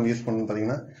எதுக்கு நம்ம யூஸ் பண்ணணும்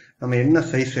பார்த்தீங்கன்னா நம்ம என்ன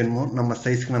சைஸ் வேணுமோ நம்ம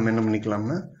சைஸ்க்கு நம்ம என்ன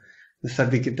பண்ணிக்கலாம்னா இந்த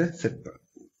சர்டிஃபிகேட்டை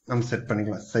நம்ம செட்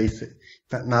பண்ணிக்கலாம் சைஸு.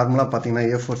 இப்போ நார்மலாக பார்த்தீங்கன்னா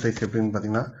A4 சைஸ் எப்படின்னு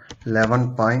பார்த்தீங்கன்னா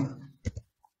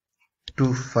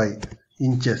 11.25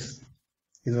 இன்ச்சஸ்.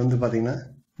 இது வந்து பார்த்தீங்கன்னா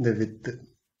இந்த வித்து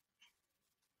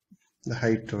இந்த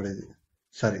ஹைட்டோட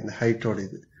இந்த ஹைட்டோட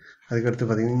இது. அதுக்கடுத்து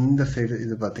பார்த்தீங்கன்னா இந்த சைடு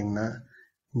இது பார்த்தீங்கன்னா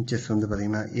இன்ச்சஸ் வந்து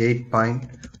பார்த்தீங்கன்னா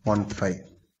 8.15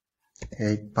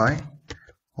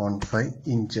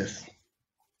 இன்ச்சஸ்.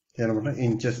 என்ன பண்ணுறோம்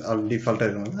இன்ச்சஸ் டிஃபால்ட்டாக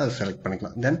இருக்கணும் அதை செலக்ட்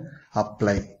பண்ணிக்கலாம். தென்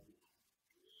அப்ளை.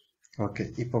 ஓகே,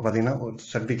 இப்போ பார்த்தீங்கன்னா ஒரு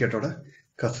சர்டிஃபிகேட்டோட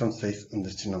கஸ்டம் சைஸ்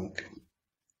வந்துருச்சு நமக்கு.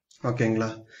 ஓகேங்களா.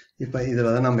 இப்போ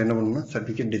இதில் தான் நம்ம என்ன பண்ணணும்னா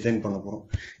சர்டிஃபிகேட் டிசைன் பண்ண போகிறோம்.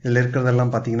 இதில்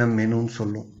இருக்கிறதெல்லாம் பார்த்தீங்கன்னா மெனுன்னு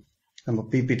சொல்லும். நம்ம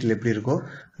பிபிடியில் எப்படி இருக்கோ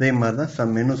அதே மாதிரி தான்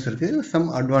சம் மெனுஸ் இருக்குது, சம்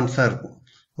அட்வான்ஸாக இருக்கும்.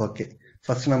 ஓகே,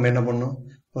 ஃபர்ஸ்ட் நம்ம என்ன பண்ணணும்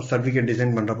ஒரு சர்டிஃபிகேட்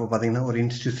டிசைன் பண்ணுறப்போ பார்த்தீங்கன்னா ஒரு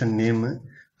இன்ஸ்டியூஷன் நேமு,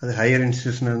 அது ஹையர்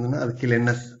இன்ஸ்டியூஷன் இருந்ததுன்னா அது கீழே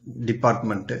என்ன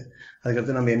டிபார்ட்மெண்ட்டு,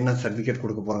 அதுக்கடுத்து நம்ம என்ன சர்டிஃபிகேட்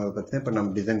கொடுக்க போகிறோம் அதை பற்றி இப்போ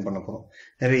நம்ம டிசைன் பண்ண போகிறோம்.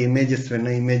 நிறைய இமேஜஸ்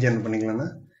வேணும், இமேஜ் என்ன பண்ணிக்கலாம்னா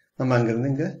நம்ம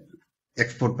அங்கேருந்து இங்கே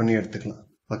எக்ஸ்போர்ட் பண்ணி எடுத்துக்கலாம்.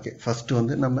 ஓகே, ஃபர்ஸ்ட்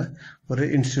வந்து நம்ம ஒரு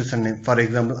institution name for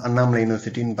example Annamalai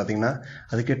யூனிவர்சிட்டின்னு பார்த்தீங்கன்னா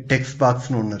அதுக்கு டெக்ஸ்ட்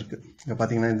பாக்ஸ்னு ஒன்று இருக்குது. இங்கே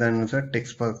பார்த்தீங்கன்னா இதான் என்ன சார்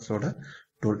டெக்ஸ்ட் பாக்ஸோட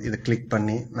டூல். இதை கிளிக்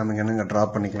பண்ணி நம்ம இங்கே ட்ரா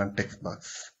பண்ணிக்கலாம். டெக்ஸ்ட்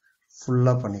பாக்ஸ்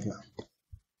ஃபுல்லாக பண்ணிக்கலாம்.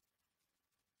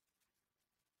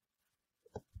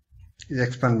 இது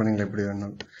எக்ஸ்பேண்ட் பண்ணிக்கலாம் எப்படி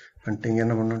வேணும் பண்ணிட்டு இங்கே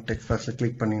என்ன பண்ணணும் டெக்ஸ்ட் பாக்ஸில்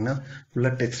கிளிக் பண்ணிங்கன்னா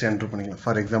ஃபுல்லாக டெக்ஸ்ட் என்ட்ரு பண்ணிக்கலாம்.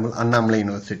 For example Annamalai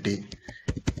university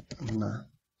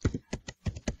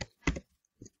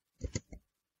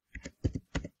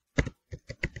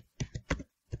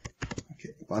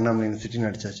Annamalai யூனிவர்சிட்டின்னு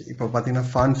அடிச்சாச்சு. இப்போ பார்த்தீங்கன்னா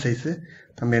ஃபாண்ட் சைஸு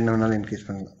நம்ம என்ன வேணாலும் இன்க்ரீஸ்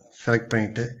பண்ணிக்கலாம். செலக்ட்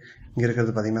பண்ணிவிட்டு இங்கே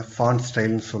இருக்கிறது பார்த்தீங்கன்னா ஃபாண்ட்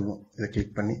ஸ்டைல்னு சொல்லுவோம். இதை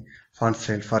கிளிக் பண்ணி ஃபாண்ட்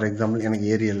ஸ்டைல் ஃபார் எக்ஸாம்பிள் எனக்கு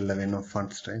ஏரியலில் வேணும்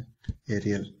font style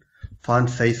Ariel.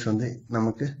 Font size வந்து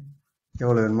நமக்கு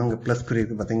எவ்வளோ வேணுமோ இங்கே ப்ளஸ் குறி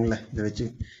இருக்குது பார்த்தீங்களா, இதை வச்சு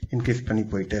இன்க்ரீஸ் பண்ணி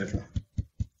போயிட்டே இருக்கலாம்.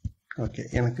 ஓகே,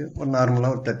 எனக்கு ஒரு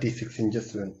நார்மலாக ஒரு 36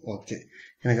 இன்ச்சஸ் வேணும். ஓகே,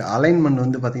 எனக்கு அலைன்மெண்ட்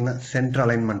வந்து பார்த்தீங்கன்னா சென்டர்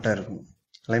அலைன்மெண்ட்டாக இருக்கணும்.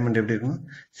 அலைன்மெண்ட் எப்படி இருக்கணும்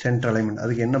சென்டர் அலைன்மெண்ட்.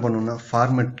 அதுக்கு என்ன பண்ணணும்னா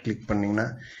ஃபார்மேட் கிளிக் பண்ணிங்கன்னா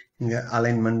இங்கே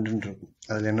அலைன்மெண்ட் இருக்கும்.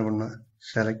 அதில் என்ன பண்ணணும்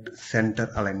செலக்ட்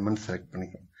சென்டர் அலைன்மெண்ட் செலக்ட்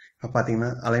பண்ணிக்கலாம். இப்போ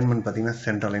பார்த்தீங்கன்னா அலைன்மெண்ட் பார்த்தீங்கன்னா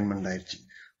சென்டர் அலைன்மெண்ட் ஆயிடுச்சு.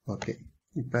 ஓகே,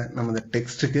 இப்போ நம்ம இந்த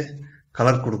டெக்ஸ்ட்டுக்கு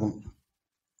கலர் கொடுக்கணும்.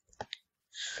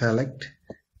 செலக்ட்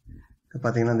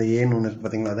பார்த்தீங்கன்னா அந்த ஏன்னு ஒன்று இருக்குது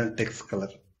பார்த்தீங்கன்னா அதான் டெக்ஸ்ட்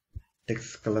கலர்.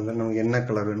 டெக்ஸ்ட் கலரில் நமக்கு என்ன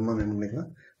கலர் வேணுமோ என்ன பண்ணிக்கலாம்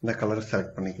அந்த கலரை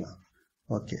செலக்ட் பண்ணிக்கலாம்.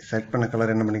 ஓகே, செலக்ட் பண்ண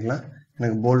கலர் என்ன பண்ணிக்கலாம்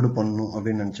எனக்கு போல்டு பண்ணணும்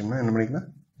அப்படின்னு நினச்சோம்னா என்ன பண்ணிக்கலாம்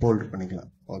போல்டு பண்ணிக்கலாம்.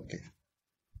 ஓகே,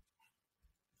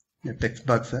 இந்த டெக்ஸ்ட்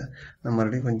பாக்ஸை நம்ம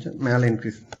மறுபடியும் கொஞ்சம் மேலே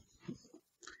இன்க்ரீஸ்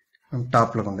நம்ம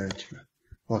டாப்பில் கொண்டு வச்சுக்கலாம்.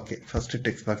 ஓகே, ஃபஸ்ட்டு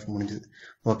டெக்ஸ்ட் பாக்ஸ் முடிஞ்சது.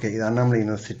 ஓகே, இது அண்ணாமலை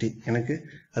யூனிவர்சிட்டி. எனக்கு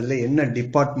அதில் என்ன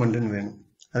டிபார்ட்மெண்ட்டுன்னு வேணும்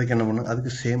அதுக்கு என்ன பண்ணணும்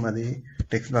அதுக்கு சேம் அதே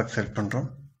டெக்ஸ்ட் பாக்ஸ் செலக்ட் பண்ணுறோம்.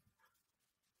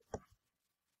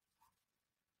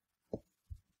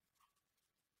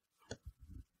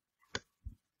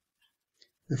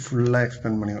 இது ஃபுல்லாக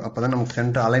எக்ஸ்பேண்ட் பண்ணிடும். அப்போ தான் நமக்கு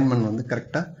சென்டர் அலைன்மெண்ட் வந்து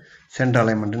கரெக்டாக சென்டர்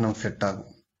அலைன்மெண்ட்டு நமக்கு செட் ஆகும்.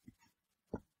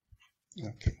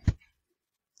 ஓகே,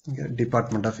 இங்கே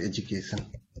டிபார்ட்மெண்ட் ஆஃப் எஜுகேஷன்.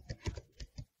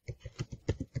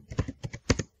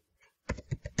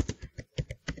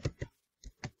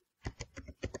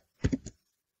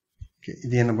 ஓகே,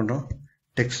 இது என்ன பண்ணுறோம்,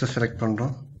 டெக்ஸ்ட்டை செலக்ட்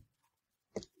பண்ணுறோம்.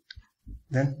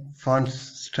 தென் ஃபாண்ட்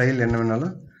ஸ்டைல் என்ன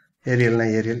வேணாலும், ஏரியல்னா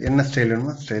ஏரியல், என்ன ஸ்டைல்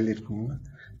வேணுமோ ஸ்டைல் இருக்குங்களா.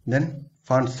 தென்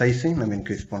ஃபாண்ட் சைஸையும் நம்ம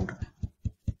இன்க்ரீஸ் பண்ணுறோம்.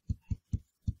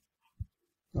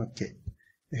 ஓகே,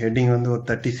 ஹெட்டிங் வந்து ஒரு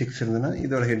 36 இருந்ததுன்னா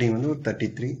இதோட ஹெட்டிங் வந்து ஒரு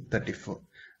 33, 34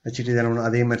 வச்சுட்டு இதை என்ன.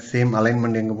 அதே மாதிரி சேம்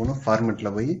அலைன்மெண்ட் எங்கே போகணும்,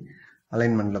 ஃபார்மெட்டில் போய்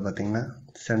அலைன்மெண்ட்டில் பார்த்தீங்கன்னா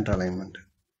சென்டர் அலைன்மெண்ட்.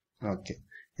 ஓகே,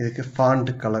 இதுக்கு ஃபாண்ட்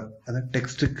கலர், அதாவது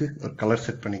டெக்ஸ்ட்டுக்கு ஒரு கலர்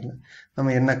செட் பண்ணிக்கலாம்.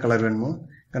 நம்ம என்ன கலர் வேணுமோ,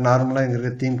 நார்மலாக இங்கே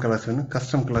இருக்க தீம் கலர்ஸ் வேணும்,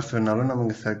 கஸ்டம் கலர்ஸ் வேணாலும் நம்ம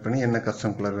இங்கே செலக்ட் பண்ணி என்ன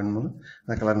கஸ்டம் கலர் வேணுமோ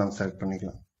அந்த கலர் நம்ம செலக்ட்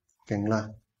பண்ணிக்கலாம். ஓகேங்களா,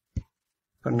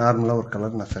 இப்போ நார்மலாக ஒரு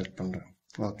கலர் நான் செலக்ட் பண்ணுறேன்.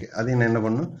 ஓகே, அதையும் நான் என்ன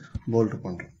பண்ணணும், போல்டு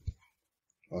பண்ணுறேன்.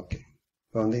 ஓகே,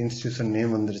 இப்போ வந்து இன்ஸ்டியூஷன்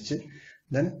நேம் வந்துருச்சு.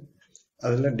 தென்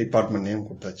அதில் டிபார்ட்மெண்ட் நேம்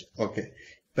கொடுத்தாச்சு. ஓகே,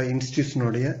 இப்போ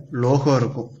இன்ஸ்டியூஷனுடைய லோகோ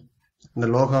இருக்கும். இந்த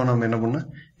லோகோவை நம்ம என்ன பண்ணோம்,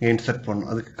 இன்சர்ட் பண்ணணும்.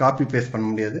 அதுக்கு காப்பி பேஸ்ட் பண்ண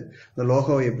முடியாது. இந்த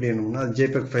லோகோவை எப்படி என்னன்னா, அது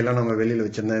ஜேபெக் ஃபைலாக நம்ம வெளியில்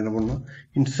வச்சுருந்தா என்ன பண்ணணும்,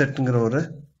 இன்சர்ட்டுங்கிற ஒரு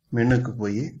மெனுக்கு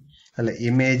போய் அதில்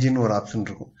இமேஜின்னு ஒரு ஆப்ஷன்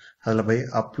இருக்கும். அதில் போய்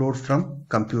அப்லோட் ஃப்ரம்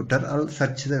கம்ப்யூட்டர் அல்லது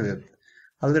சர்ச் த வெப்,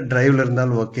 அல்லது டிரைவில்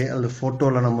இருந்தாலும் ஓகே, அல்லது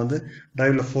ஃபோட்டோவில் நம்ம வந்து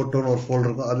டிரைவில் ஃபோட்டோன்னு ஒரு ஃபோல்டர்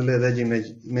இருக்கும், அதில் ஏதாச்சும்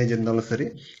இமேஜ் இருந்தாலும் சரி,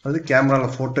 அல்லது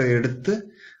கேமராவில் ஃபோட்டோ எடுத்து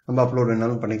நம்ம அப்லோட்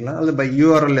வேணாலும் பண்ணிக்கலாம். அல்லது பை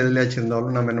யூஆர்எல் எதுலையாச்சும்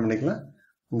இருந்தாலும் நம்ம என்ன பண்ணிக்கலாம்,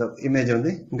 இந்த இமேஜ்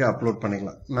வந்து இங்கே அப்லோட்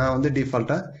பண்ணிக்கலாம். நான் வந்து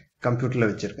டிஃபால்ட்டாக கம்ப்யூட்டரில்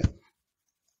வச்சுருக்கேன்.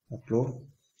 Upload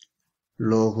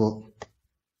logo,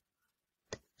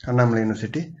 Annamalai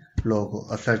university logo,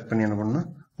 அதை செலக்ட் பண்ணி என்ன பண்ணணும்,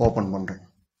 ஓப்பன் பண்ணுறோம்.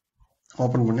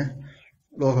 ஓப்பன் பண்ணி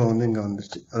லோகோ வந்து இங்கே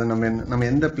வந்துருச்சு. அதை நம்ம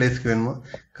எந்த பிளேஸ்க்கு வேணுமோ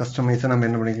கஸ்டமைஸாக நம்ம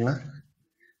என்ன பண்ணிக்கலாம்,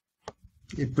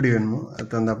 எப்படி வேணுமோ அது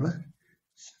தகுந்தாப்புல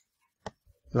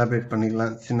எலாபரேட்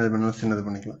பண்ணிக்கலாம். சின்னது வேணாலும் சின்னது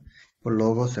பண்ணிக்கலாம். இப்போ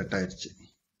லோகோ செட் ஆயிடுச்சு.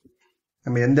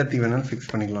 நம்ம எந்த இடத்துக்கு வேணாலும் ஃபிக்ஸ்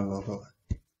பண்ணிக்கலாம் லோகோவை.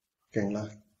 ஓகேங்களா,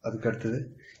 அதுக்கு அடுத்தது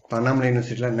இப்போ அண்ணாமலை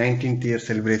யூனிவர்சிட்டியில் 19th இயர்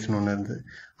செலிப்ரேஷன் ஒன்று இருந்தது.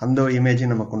 அந்த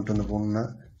இமேஜையும் நம்ம கொண்டு வந்து போகணும்னா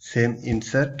same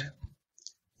insert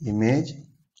image,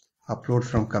 upload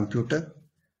from computer,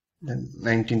 then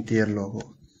 19th year logo,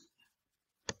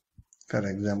 for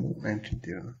example 19th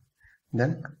year,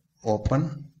 then open.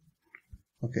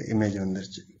 Okay, image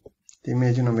வந்துருச்சு.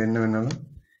 இமேஜும் நம்ம என்ன வேணாலும்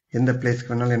எந்த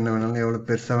பிளேஸ்க்கு வேணாலும் என்ன வேணாலும் எவ்வளோ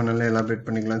பெருசாக வேணாலும் எலாபரேட்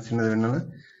பண்ணிக்கலாம், சின்னது வேணாலும்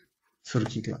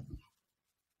சுருக்கிக்கலாம்.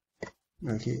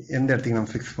 ஓகே, எந்த இடத்துக்கு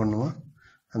நம்ம ஃபிக்ஸ் பண்ணுவோம்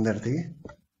அந்த இடத்துக்கு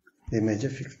இமேஜை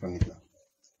ஃபிக்ஸ் பண்ணிக்கலாம்.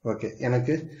 ஓகே,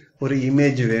 எனக்கு ஒரு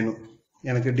இமேஜ் வேணும்,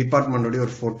 எனக்கு டிபார்ட்மெண்ட்டோடைய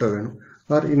ஒரு ஃபோட்டோ வேணும்,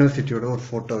 ஆர் யூனிவர்சிட்டியோட ஒரு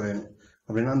ஃபோட்டோ வேணும்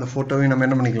அப்படின்னா அந்த ஃபோட்டோவையும் நம்ம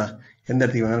என்ன பண்ணிக்கலாம், எந்த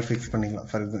இடத்துக்கு வேணாலும் ஃபிக்ஸ் பண்ணிக்கலாம்.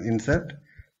 For example insert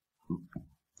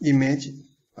image,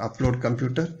 upload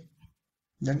computer,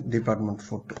 then department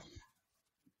photo.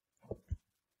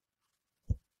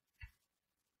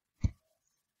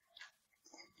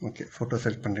 Okay, photo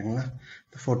select பண்ணுறீங்களா,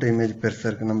 இந்த ஃபோட்டோ இமேஜ் பெருசாக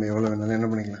இருக்குது, நம்ம எவ்வளோ வேணாலும் என்ன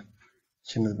பண்ணிக்கலாம்,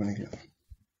 சின்னது பண்ணிக்கலாம்.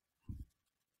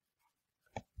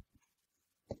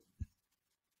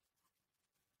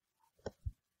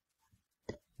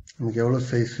 நமக்கு எவ்வளோ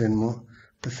சைஸ் வேணுமோ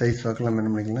இந்த சைஸ் வாக்கில் நம்ம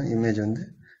என்ன பண்ணிக்கலாம், இமேஜ் வந்து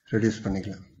ரெடியூஸ்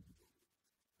பண்ணிக்கலாம்.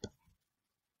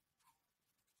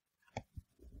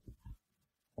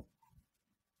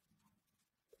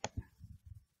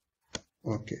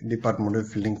 ஓகே, டிபார்ட்மெண்ட்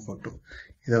ஃபில்லிங் ஃபோட்டோ,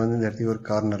 இதை வந்து இந்த இடத்துக்கு ஒரு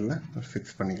கார்னரில்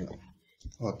ஃபிக்ஸ் பண்ணிக்கலாம்.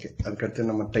 ஓகே, அதுக்கடுத்து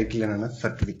நம்ம டைட்டில் என்னென்னா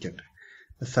சர்டிஃபிகேட்.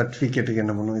 சர்டிஃபிகேட்டுக்கு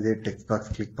என்ன பண்ணுவோம், இதே டெக்ஸ்ட்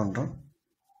பாக்ஸ் கிளிக் பண்ணுறோம்.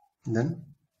 தென்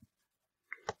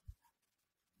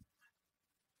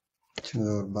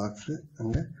சின்னதாக ஒரு பாக்ஸு,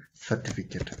 அங்கே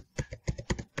சர்டிஃபிகேட்.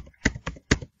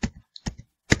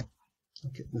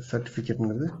 ஓகே, இந்த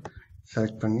சர்டிஃபிகேட்ங்கிறது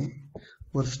செலக்ட் பண்ணி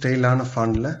ஒரு ஸ்டைலான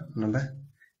ஃபாண்டில் நம்ம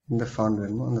இந்த ஃபாண்ட்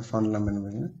வேணுமோ அந்த ஃபாண்டில் நம்ம என்ன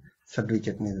பண்ணிக்கலாம்,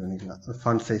 சர்டிஃபிகேட்னு இது பண்ணிக்கலாம்.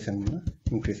 ஃபாண்ட் சைஸ் என்ன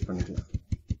இன்க்ரீஸ் பண்ணிக்கலாம்.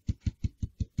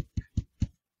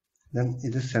 தென்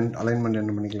இது அலைன்மெண்ட்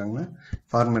என்ன பண்ணிக்கலாங்கன்னா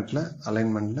ஃபார்மேட்டில்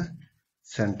அலைன்மெண்ட்டில்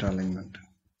சென்டர் அலைன்மெண்ட்,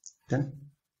 தென்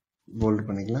போல்டு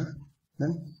பண்ணிக்கலாம்.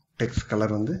 தென் டெக்ஸ்ட்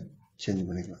கலர் வந்து சேஞ்ச்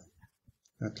பண்ணிக்கலாம்.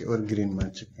 ஓகே, ஒரு கிரீன்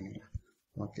மாதிரி செக் பண்ணிக்கலாம்.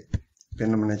 ஓகே, இப்போ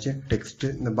என்ன பண்ணாச்சு, டெக்ஸ்ட்டு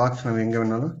இந்த பாக்ஸ் நம்ம எங்கே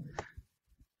வேணாலும்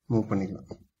மூவ் பண்ணிக்கலாம்.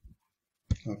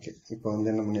 ஓகே, இப்போ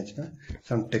வந்து என்ன பண்ணியாச்சுன்னா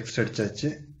சம் டெக்ஸ்ட்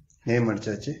அடிச்சாச்சு, நேம்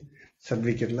அடிச்சாச்சு,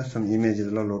 சர்டிஃபிகேட்டில் சம் இமேஜ்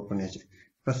இதெல்லாம் லோட் பண்ணியாச்சு.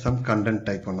 இப்போ சம் கண்டென்ட்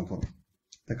டைப் பண்ண போகிறோம்.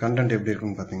 இந்த கண்டென்ட் எப்படி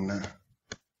இருக்குன்னு பார்த்தீங்கன்னா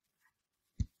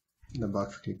இந்த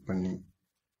பாக்ஸ் கிளிக் பண்ணி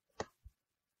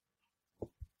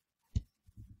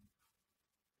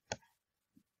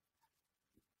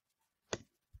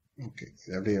ஓகே,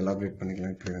 இதை அப்படியே எலாபரேட்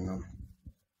பண்ணிக்கலாம். இப்படி வேணாலும்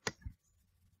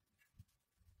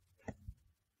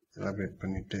எலாபரேட்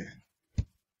பண்ணிட்டு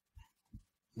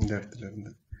இந்த இடத்துல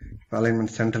இருந்து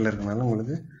அலைன்மெண்ட் சென்டரில் இருக்கனால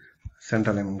உங்களுக்கு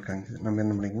சென்டர் அலைன்மெண்ட் காமிக்குது. நம்ம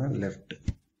என்ன பண்ணிக்கலாம், லெஃப்ட்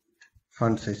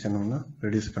ஃபாண்ட் சைஸ் என்னன்னா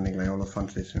ரெடியூஸ் பண்ணிக்கலாம், எவ்வளோ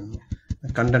ஃபாண்ட் சைஸ் வேணும்.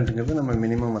 கண்டென்ட்டுங்கிறது நம்ம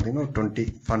மினிமம் பார்த்தீங்கன்னா ஒரு 20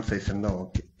 ஃபாண்ட் சைஸ் இருந்தால்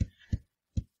ஓகே.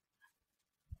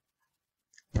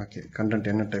 ஓகே,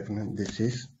 கண்டென்ட் என்ன டைப் பண்ண, திஸ்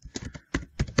இஸ்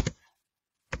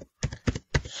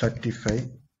certify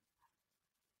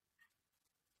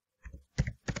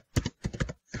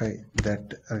that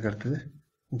அதுக்கு அடுத்தது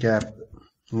கேப்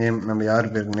நேம் நம்ம யார்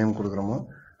பேருக்கு நேம் கொடுக்குறோமோ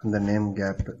அந்த நேம்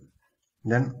கேப்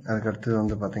தென் அதுக்கு அடுத்தது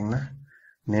வந்து பார்த்தீங்கன்னா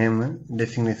நேமு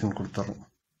டெசிக்னேஷன் கொடுத்துறோம்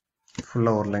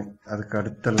ஃபுல்லாக ஒரு லைன் அதுக்கு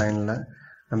அடுத்த லைனில்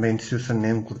நம்ம இன்ஸ்டியூஷன்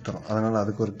நேம் கொடுத்துறோம் அதனால்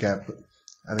அதுக்கு ஒரு கேப்பு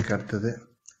அதுக்கு அடுத்தது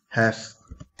ஹேஸ்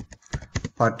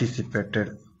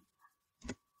பார்ட்டிசிபேட்டட்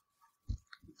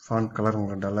ஃபாண்ட் கலர்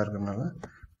உங்களுக்கு டல்லாக இருக்கிறதுனால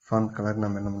ஃபாண்ட் கலர்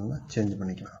நம்ம என்ன பண்ணலாம் சேஞ்ச்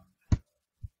பண்ணிக்கலாம்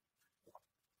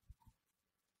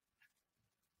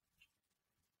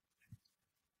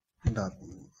dark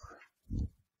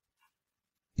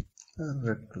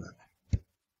red color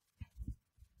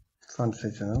font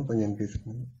size கொஞ்சம் increase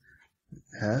பண்ணி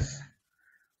has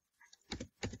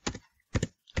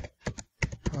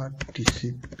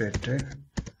participated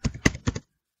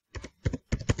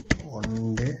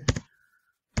one day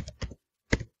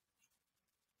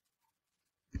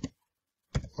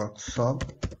workshop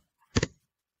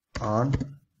on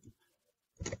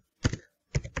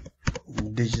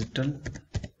digital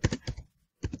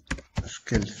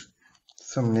skills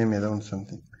some name around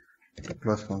something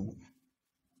close one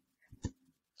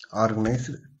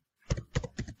organized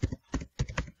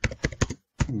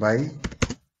by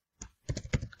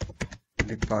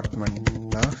Department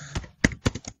of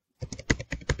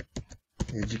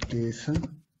Education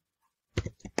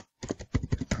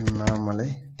Annamalai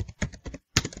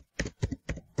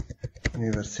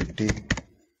University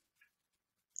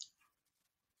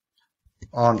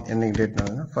on any date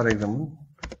for example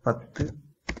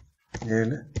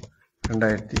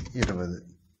 10/7/2020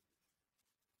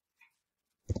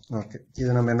 okay இதை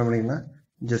நம்ம என்ன பண்ணிக்கலாம்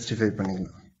justify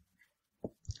பண்ணிக்கலாம்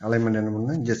alignment என்ன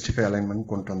பண்ணலாம் justify alignment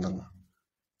கொண்டு வந்துடலாம்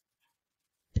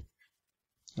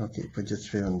okay இப்போ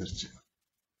ஜஸ்டிஃபை வந்துருச்சு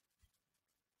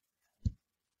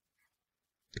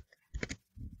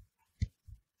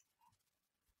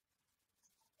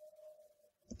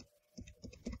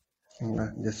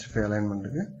ஜஸ்டிஃபை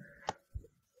அலைன்மெண்ட்டுக்கு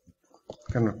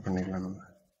கன்வெர்ட் பண்ணிக்கலாம் நம்ம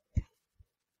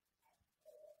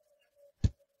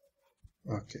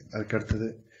ஓகே அதுக்கு அடுத்தது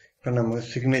இப்போ நம்ம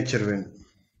சிக்னேச்சர் வேணும்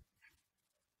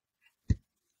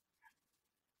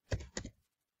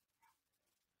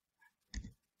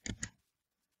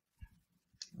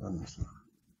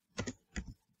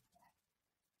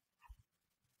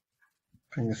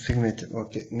இங்கே சிக்னேச்சர்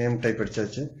ஓகே நேம் டைப்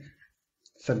அடிச்சாச்சு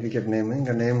சர்டிஃபிகேட் நேமு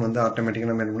இங்கே நேம் வந்து ஆட்டோமேட்டிக்காக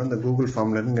நம்ம என்ன பண்ணோம் இந்த கூகுள்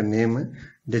ஃபார்மில் இருந்து இங்கே name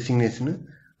டெசிக்னேஷனு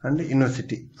and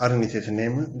university organisation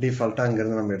name டிஃபால்ட்டாக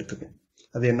அங்கேருந்து நம்ம எடுத்துக்கணும்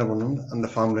அது என்ன பண்ணணும் அந்த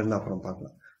ஃபார்ம்லேருந்து அப்புறம்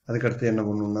பார்க்கலாம் அதுக்கடுத்து என்ன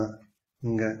பண்ணணும்னா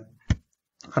இங்கே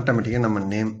ஆட்டோமேட்டிக்காக நம்ம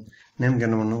நேம்க்கு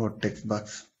என்ன பண்ணணும் ஒரு text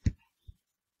box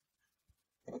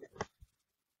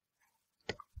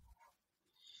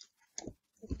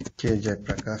K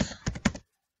Jayaprakash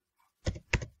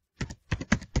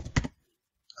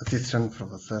assistant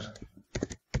professor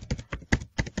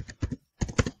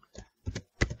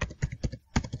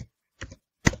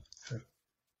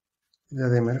இது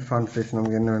அதே மாதிரி ஃபாண்ட் சைஸ்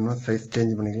நமக்கு என்ன வேணுமோ சைஸ்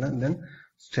சேஞ்ச் பண்ணிக்கலாம் தென்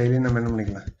ஸ்டைலையும் நம்ம என்ன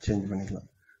பண்ணிக்கலாம் சேஞ்ச் பண்ணிக்கலாம்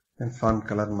தென் ஃபாண்ட்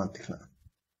கலர் மாற்றிக்கலாம்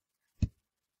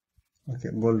ஓகே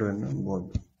போல்டு வேணும்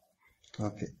போல்டு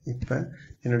ஓகே இப்போ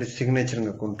என்னுடைய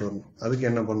சிக்னேச்சருங்க கொண்டு வரணும் அதுக்கு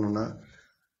என்ன பண்ணணும்னா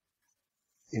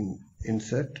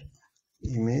insert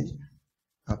image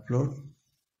upload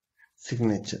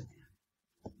signature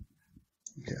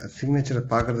okay சிக்னேச்சரை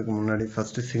பார்க்கறதுக்கு முன்னாடி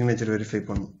ஃபஸ்ட்டு சிக்னேச்சர் வெரிஃபை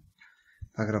பண்ணணும்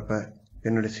பார்க்குறப்ப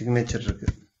என்னுடைய சிக்னேச்சர்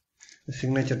இருக்குது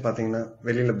சிக்னேச்சர் பார்த்தீங்கன்னா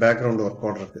வெளியில் பேக்ரவுண்ட் ஒர்க்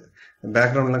அவுட் இருக்குது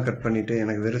பேக்ரவுண்ட்லாம் கட் பண்ணிவிட்டு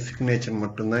எனக்கு வெறும் சிக்னேச்சர்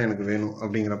மட்டும்தான் எனக்கு வேணும்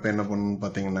அப்படிங்கிறப்ப என்ன பண்ணணும்னு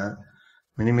பார்த்தீங்கன்னா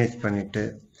மினிமைஸ் பண்ணிவிட்டு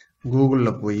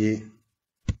கூகுளில் போய்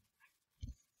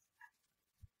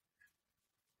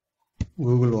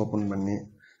கூகுள் ஓப்பன் பண்ணி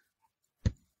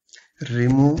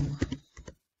ரிமூவ்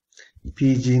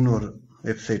பிஜின்னு ஒரு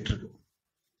வெப்சைட் இருக்கு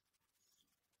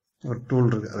ஒரு டூல்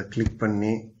இருக்கு அதை கிளிக்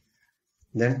பண்ணி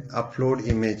தென் அப்லோட்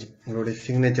இமேஜ் உங்களுடைய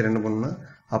சிக்னேச்சர் என்ன பண்ணணும்னா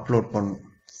அப்லோட் பண்ணணும்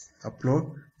அப்லோட்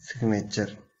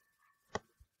சிக்னேச்சர்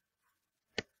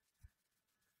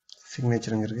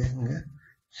சிக்னேச்சருங்க இருக்கு இங்கே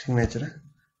சிக்னேச்சரை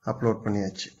அப்லோட்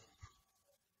பண்ணியாச்சு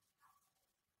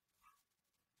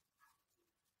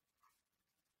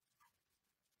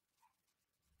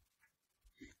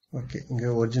ஓகே இங்கே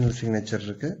ஒரிஜினல் சிக்னேச்சர்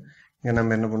இருக்கு இங்கே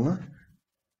நம்ம என்ன பண்ணோம்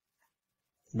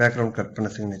பேக்ரவுண்ட் கட் பண்ண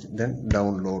சிக்னேச்சர் தென்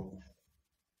டவுன்லோட்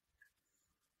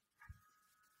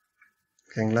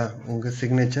ஓகேங்களா உங்கள்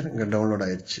சிக்னேச்சர் இங்கே டவுன்லோட்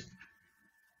ஆயிடுச்சு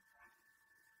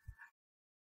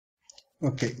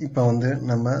ஓகே இப்போ வந்து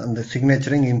நம்ம அந்த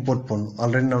சிக்னேச்சரை இங்கே இம்போர்ட் பண்ணணும்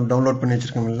ஆல்ரெடி நம்ம டவுன்லோட் பண்ணி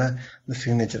வச்சுருக்கோம்ல இந்த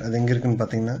சிக்னேச்சர் அது எங்கே இருக்குன்னு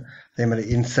பார்த்தீங்கன்னா அதே மாதிரி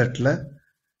இன்சர்ட்டில்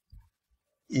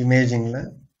இமேஜிங்கில்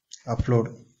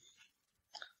அப்லோடு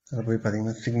அதில் போய்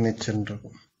பார்த்தீங்கன்னா சிக்னேச்சர்னு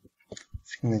இருக்கும்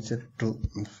signature to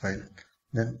file,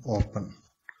 then open.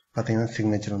 பார்த்தீங்கன்னா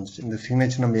signature வந்துச்சு. இந்த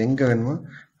signature நம்ம எங்கே வேணுமோ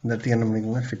இந்த இடத்துக்கு என்ன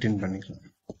பண்ணிக்கலாம், ஃபிட் இன் பண்ணிக்கலாம்.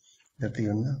 இந்த இடத்துக்கு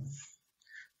வந்து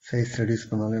சைஸ் ரெடியூஸ்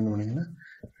பண்ணாலும் என்ன பண்ணிக்கலாம்,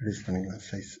 ரெடியூஸ் பண்ணிக்கலாம்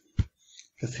சைஸ்.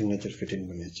 இப்போ சிக்னேச்சர் ஃபிட் இன்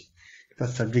பண்ணியாச்சு. இப்போ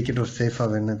சர்டிஃபிகேட் ஒரு சேஃபாக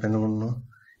வேணும். இப்போ என்ன பண்ணணும்,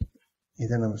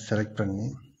 இதை நம்ம செலக்ட் பண்ணி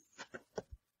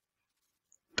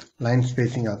லைன்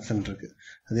ஸ்பேசிங் ஆப்ஷன் இருக்கு.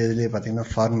 அது எதுலேயே பார்த்தீங்கன்னா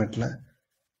ஃபார்மேட்டில்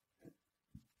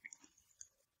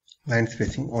லைன்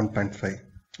ஸ்பேசிங் 1.5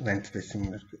 லைன் ஸ்பேசிங்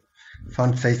இருக்கு.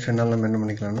 ஃபாண்ட் சைஸ் வேணாலும் நம்ம என்ன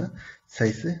பண்ணிக்கலாம்னா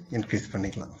சைஸு இன்க்ரீஸ்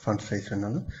பண்ணிக்கலாம். ஃபாண்ட் சைஸ்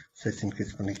வேணாலும் சைஸ்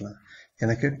இன்க்ரீஸ் பண்ணிக்கலாம்.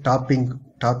 எனக்கு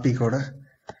டாப்பிக்கோட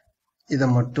இதை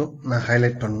மட்டும் நான்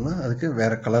ஹைலைட் பண்ணணும்னா அதுக்கு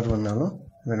வேறு கலர் வேணாலும்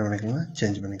என்ன பண்ணிக்கலாம்,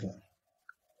 சேஞ்ச் பண்ணிக்கலாம்.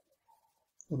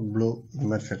 ஒரு ப்ளூ இந்த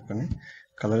மாதிரி செட் பண்ணி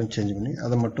கலரும் சேஞ்ச் பண்ணி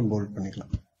அதை மட்டும் போல்ட்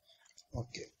பண்ணிக்கலாம்.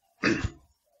 ஓகே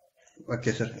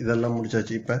ஓகே சார், இதெல்லாம்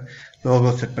முடிச்சாச்சு. இப்போ லோகோ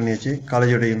செட் பண்ணியாச்சு,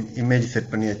 காலேஜோட இமேஜ்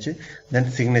செட் பண்ணியாச்சு, தென்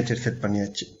சிக்னேச்சர் செட்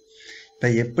பண்ணியாச்சு. இப்போ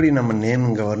எப்படி நம்ம நேம்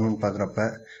இங்கே வரணும்னு பார்க்குறப்ப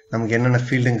நமக்கு என்னென்ன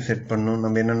ஃபீல்டுங்க செட் பண்ணணும்,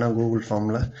 நம்ம என்னென்ன கூகுள்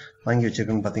ஃபார்மில் வாங்கி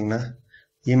வச்சுருக்கோன்னு பார்த்தீங்கன்னா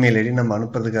இமெயில் ஐடி, நம்ம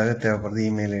அனுப்புறதுக்காக தேவைப்படுறது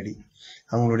இமெயில் ஐடி,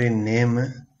 அவங்களுடைய நேமு,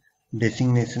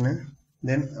 டெசிக்னேஷனு,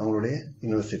 தென் அவங்களுடைய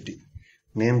யூனிவர்சிட்டி.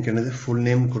 நேமுக்கு என்னது ஃபுல்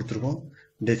நேம் கொடுத்துருக்கோம்,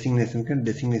 டெசிக்னேஷன்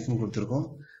கொடுத்துருக்கோம்,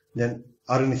 தென்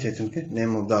ஆர்கனைசேஷனுக்கு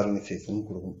நேம் ஆஃப் த ஆர்கனைசேஷன்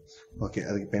கொடுக்கும். ஓகே,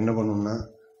 அதுக்கு இப்போ என்ன பண்ணணும்னா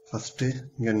ஃபஸ்ட்டு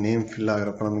இங்கே நேம் ஃபில்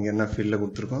ஆகிறப்ப நமக்கு என்ன ஃபீல்டில்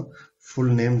கொடுத்துருக்கோம்,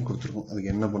 ஃபுல் நேம் கொடுத்துருக்கோம்.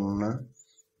 அதுக்கு என்ன பண்ணணும்னா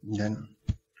தென்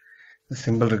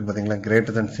சிம்பிள் இருக்குது பார்த்தீங்களா,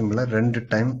 கிரேட்டர் தென் சிம்பிளை 2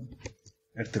 டைம்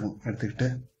எடுத்துக்கிட்டு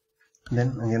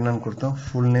தென் அங்கே என்னன்னு கொடுத்தோம்,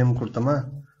 ஃபுல் நேம் கொடுத்தோமா,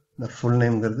 இந்த ஃபுல்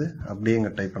நேம்ங்கிறது அப்படியே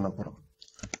இங்கே டைப் பண்ண போகிறோம்.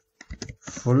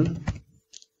 Full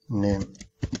name.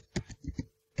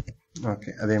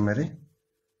 ஓகே, அதே மாதிரி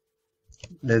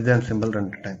less than simple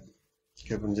 2 time.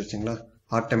 Okay, புரிஞ்சிருச்சிங்களா?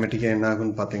 ஆட்டோமேட்டிக்காக என்ன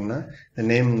ஆகுன்னு பார்த்தீங்கன்னா இந்த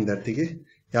நேம் இந்த இடத்துக்கு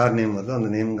யார் நேம் வருதோ அந்த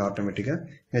நேமுங்க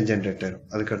ஆட்டோமேட்டிக்காக ஜென்ரேட் ஆயிடும்.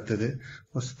 அதுக்கு அடுத்தது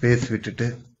ஒரு ஸ்பேஸ் விட்டுட்டு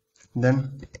தென்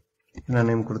என்ன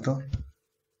நேம் கொடுத்தோம்,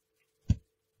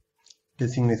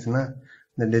 டெசிக்னேஷனா,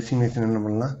 இந்த டெசிக்னேஷன் என்ன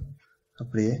பண்ணலாம்,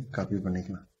 அப்படியே காப்பி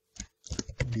பண்ணிக்கலாம்.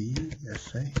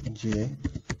 DSIGI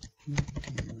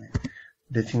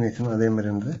டெசிக்னேஷன் அதே மாதிரி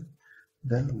இருந்து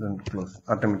தென் க்ளோஸ்.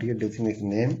 ஆட்டோமேட்டிக்காக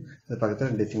டெசிக்னேஷன் நேம், அது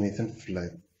பக்கத்தில் டெசிக்னேஷன் ஃபில்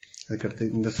ஆகிடும். அதுக்கடுத்து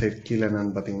இந்த சைட் கீழே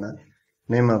என்னன்னு பார்த்தீங்கன்னா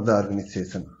name of the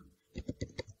organisation,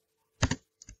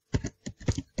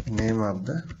 name of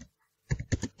the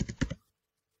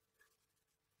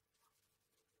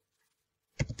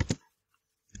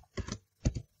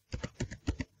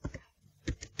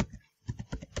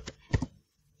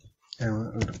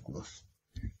close.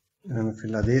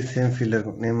 Field அதே சேம் ஃபீல்டு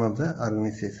இருக்கும், name of the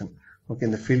organisation. Okay,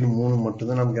 இந்த ஃபீல்டு 3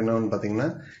 மட்டும்தான் நமக்கு என்ன பார்த்தீங்கன்னா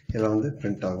இதில் வந்து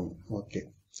பிரிண்ட் ஆகும். ஓகே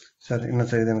சார், என்ன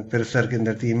சார் இது எனக்கு பெருசாக இருக்குது,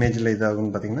 இந்த இடத்து இமேஜில்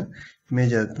இதாகும்னு பார்த்தீங்கன்னா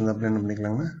இமேஜ் அதுக்கு தகுந்தாப்புல என்ன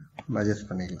பண்ணிக்கலாங்கன்னா அட்ஜஸ்ட்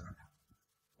பண்ணிக்கலாம்.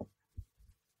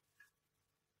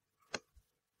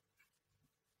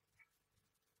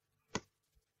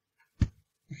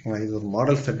 ஓகேங்களா, இது ஒரு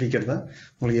மாடல் சர்டிஃபிகேட் தான்,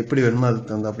 உங்களுக்கு எப்படி வேணுமோ அதுக்கு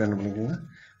தகுந்தாப்புல என்ன பண்ணிக்கலாம்னா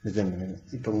டிசைன் பண்ணிக்கலாம்.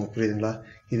 இப்போ உங்களுக்கு புரியுதுங்களா?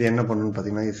 இது என்ன பண்ணணும்னு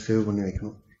பார்த்தீங்கன்னா இது சேவ் பண்ணி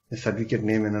வைக்கணும். இந்த சர்டிஃபிகேட்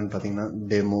நேம் என்னன்னு பார்த்தீங்கன்னா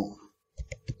டெமோ.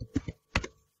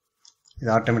 இது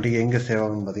ஆட்டோமேட்டிக்காக எங்கே சேவ்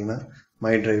ஆகும்னு பார்த்தீங்கன்னா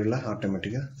மை டிரைவில்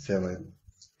ஆட்டோமேட்டிக்காக சேவ் ஆகிடும்.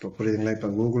 இப்போ புரியுதுங்களா? இப்போ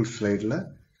கூகுள் ஸ்லைடில்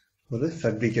ஒரு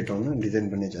சர்டிஃபிகேட் ஒன்று டிசைன்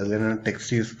பண்ணிச்சு. அதில் என்னென்ன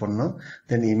டெக்ஸ்ட் யூஸ் பண்ணோம்,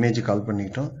 தென் இமேஜ் கால்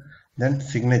பண்ணிக்கிட்டோம், தென்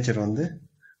சிக்னேச்சர் வந்து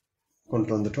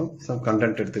கொண்டு வந்துட்டோம், சம்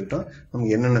கண்டென்ட் எடுத்துக்கிட்டோம்,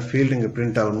 நமக்கு என்னென்ன ஃபீல்டு இங்கே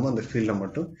பிரிண்ட் ஆகணுமோ அந்த ஃபீல்டை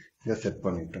மட்டும் இங்கே செட்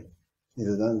பண்ணிக்கிட்டோம்.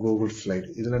 இதுதான் கூகுள் ஸ்லைடு.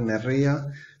 இதில் நிறையா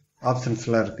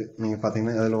ஆப்ஷன்ஸ்லாம் இருக்குது. நீங்கள்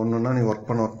பார்த்தீங்கன்னா அதில் ஒன்றுன்னா நீங்கள்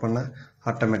ஒர்க் பண்ண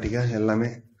ஆட்டோமேட்டிக்காக எல்லாமே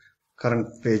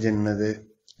கரண்ட் பேஜ் என்னது,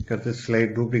 அடுத்து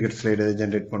ஸ்லைட் டூப்ளிகேட் ஸ்லைடு எது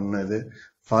ஜென்ரேட் பண்ணது,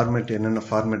 ஃபார்மேட் என்னென்ன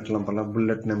ஃபார்மேட்லாம் பண்ணலாம்,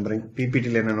 புல்லட் நம்பரிங்,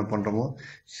 பிபிடியில் என்னென்ன பண்ணுறோமோ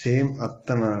சேம்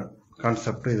அத்தனை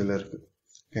கான்செப்டும் இதில் இருக்குது.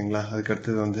 ஓகேங்களா? அதுக்கு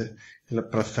அடுத்தது வந்து இதில்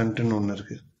ப்ரெசண்ட்னு ஒன்று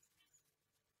இருக்குது.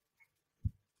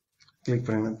 கிளிக்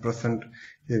பண்ணிங்கன்னா ப்ரெசண்ட்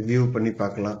இதை வியூ பண்ணி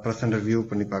பார்க்கலாம், ப்ரெசண்ட்டை வியூ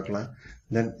பண்ணி பார்க்கலாம்.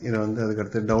 தென் இதை வந்து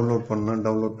அதுக்கடுத்து டவுன்லோட் பண்ணால்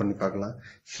டவுன்லோட் பண்ணி பார்க்கலாம்,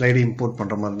 ஸ்லைடு இம்போர்ட்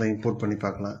பண்ணுற மாதிரி இருந்தால் இம்போர்ட் பண்ணி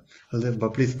பார்க்கலாம், அல்லது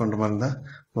பப்ளிஷ் பண்ணுற மாதிரி இருந்தால்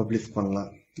பப்ளிஷ்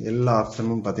பண்ணலாம். எல்லா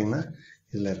ஆப்ஷனும் பார்த்தீங்கன்னா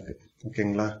இதில் இருக்குது.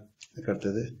 ஓகேங்களா?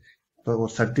 அதுக்கடுத்தது இப்போ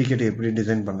ஒரு சர்டிஃபிகேட் எப்படி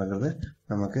டிசைன் பண்ணுறது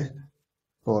நமக்கு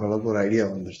இப்போ ஓரளவுக்கு ஒரு ஐடியா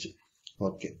வந்துருச்சு.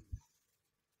 ஓகே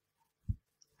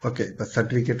ஓகே இப்போ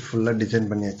சர்டிஃபிகேட் ஃபுல்லாக டிசைன்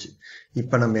பண்ணியாச்சு.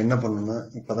 இப்போ நம்ம என்ன பண்ணணும்னா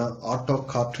இப்போ தான்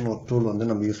ஆட்டோகார்ட்னு ஒரு டூல் வந்து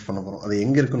நம்ம யூஸ் பண்ண போகிறோம். அது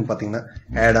எங்கே இருக்குன்னு பார்த்தீங்கன்னா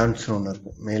ஆடான்ஸ்னு ஒன்று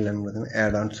இருக்கும். மெயிலில் பார்த்தீங்கன்னா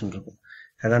ஆடான்ஸ்னு இருக்கும்.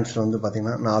 ஆடான்ஸில் வந்து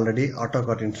பார்த்தீங்கன்னா நான் ஆல்ரெடி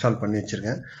ஆட்டோகார்ட் இன்ஸ்டால் பண்ணி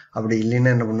வச்சுருக்கேன். அப்படி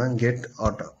இல்லைன்னா என்ன பண்ணால்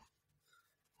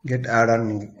கெட் ஆடான்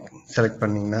நீங்கள் செலக்ட்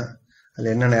பண்ணிங்கன்னா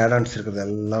அதில் என்னென்ன ஆடான்ஸ் இருக்குது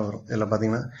எல்லாம் வரும். இதில்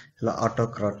பார்த்தீங்கன்னா எல்லாம்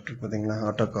ஆட்டோகார்ட் பார்த்தீங்களா,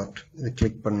 ஆட்டோகார்ட் இது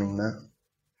கிளிக் பண்ணிங்கன்னா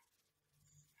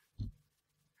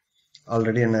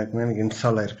ஆல்ரெடி என்ன இருக்குன்னா எனக்கு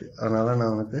இன்ஸ்டால் ஆயிருக்கு. அதனால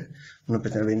நான் உனக்கு ஒன்றும்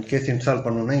பிரச்சனை இல்லை. இன்கேஸ் இன்ஸ்டால்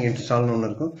பண்ணணும்னா இன்ஸ்டால்னு ஒன்று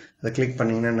இருக்கும், அதை கிளிக்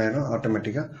பண்ணிங்கன்னா என்ன ஆயிரும்,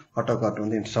 ஆட்டோமேட்டிக்காக ஆட்டோகார்ட்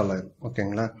வந்து இன்ஸ்டால் ஆயிரும்.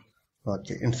 ஓகேங்களா?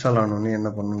 ஓகே, இன்ஸ்டால் ஆனோடனே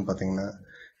என்ன பண்ணணும்னு பார்த்தீங்கன்னா,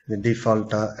 இது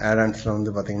டிஃபால்ட்டாக ஆடான்ஸில்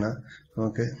வந்து பார்த்தீங்கன்னா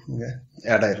நமக்கு இங்கே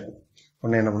ஆட் ஆகிருக்கும்.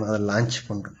 உடனே என்ன பண்ணணும், அதை லான்ச்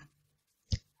பண்ணுறோம்.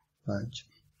 லான்ச்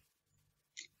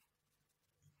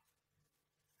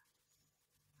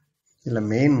இதில்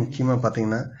மெயின் முக்கியமாக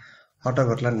பார்த்தீங்கன்னா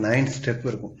ஆட்டோகார்ட்டில் 9 ஸ்டெப்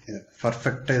இருக்கும். இதை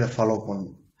பர்ஃபெக்டாக இதை ஃபாலோ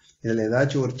பண்ணணும். இதில்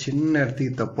ஏதாச்சும் ஒரு சின்ன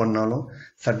இடத்துக்கு தப்பு பண்ணாலும்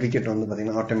சர்டிஃபிகேட் வந்து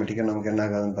பார்த்தீங்கன்னா ஆட்டோமேட்டிக்காக நமக்கு என்ன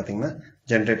ஆகாதுன்னு பார்த்தீங்கன்னா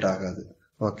ஜென்ரேட் ஆகாது.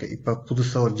 ஓகே, இப்போ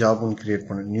புதுசாக ஒரு ஜாப் ஒன்று கிரியேட்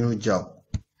பண்ணு, நியூ ஜாப்.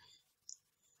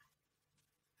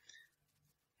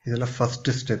 இதில்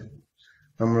ஃபர்ஸ்ட் ஸ்டெப்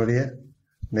நம்மளுடைய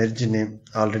மெர்ஜ் நேம்.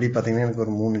 ஆல்ரெடி பார்த்தீங்கன்னா எனக்கு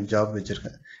ஒரு 3 ஜாப்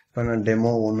வச்சுருக்கேன். இப்போ நான்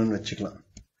டெமோ 1ன்னு வச்சுக்கலாம்.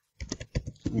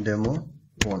 டெமோ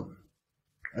 1.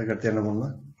 அதுக்கடுத்து என்ன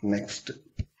பண்ணணும், நெக்ஸ்ட்.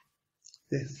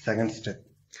 Second step.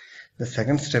 இந்த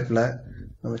செகண்ட் ஸ்டெப்பில்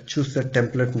நம்ம சூஸ் த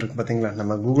டெம்ப்ளேட் இருக்கு பார்த்தீங்களா.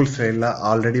 நம்ம கூகுள் ஸ்லைடில்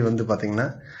ஆல்ரெடி வந்து பார்த்தீங்கன்னா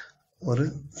ஒரு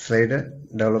ஸ்லைடை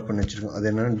டெவலப் பண்ணி வச்சுருக்கோம். அது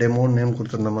என்னென்னா டெமோ நேம்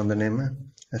கொடுத்துருந்தோம். அந்த நேமை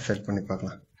செலக்ட் பண்ணி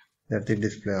பார்க்கலாம். எடுத்து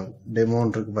டிஸ்பிளே ஆகும்.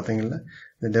 டெமோன்னு இருக்கு பார்த்தீங்களா.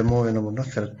 இந்த டெமோ என்ன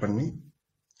பண்ணுறோம், செலக்ட் பண்ணி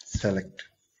செலக்ட்.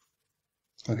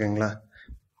 ஓகேங்களா?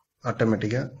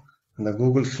 ஆட்டோமேட்டிக்காக அந்த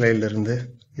கூகுள் ஸ்லைடில் இருந்து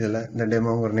இதில் இந்த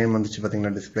டெமோ ஒரு நேம் வந்துச்சு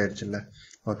பார்த்தீங்களா, டிஸ்பிளே ஆயிடுச்சு இல்லை.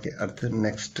 ஓகே, அடுத்து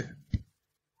நெக்ஸ்ட்.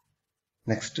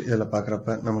 நெக்ஸ்ட் இதில்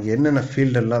பார்க்குறப்ப நமக்கு என்னென்ன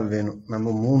ஃபீல்டெல்லாம் வேணும்.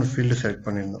 நம்ம 3 ஃபீல்டு செலக்ட்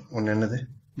பண்ணியிருந்தோம். ஒன்று என்னது,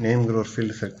 நேம்ங்கிற ஒரு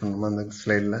ஃபீல்டு செலக்ட் பண்ணணுமா அந்த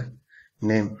ஸ்லைடில்,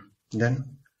 நேம். தென்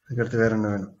அதுக்கடுத்து வேறு என்ன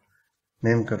வேணும்,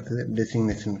 நேம்க்கு அடுத்தது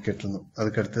டெசிக்னேஷன் கேட்டிருந்தோம்.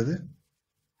 அதுக்கு அடுத்தது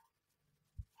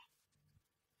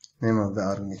name of the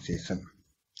organisation.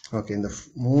 Okay, இந்த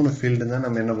 3 ஃபீல்டு தான்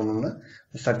நம்ம என்ன பண்ணோம்னா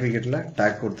சர்டிஃபிகேட்டில்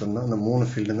டேக் கொடுத்துருந்தோம். அந்த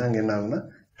 3 ஃபீல்டு தான் அங்கே என்ன ஆகும்னா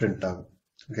பிரிண்ட் ஆகும்.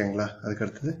 ஓகேங்களா? அதுக்கு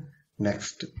அடுத்தது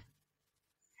next.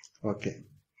 Okay,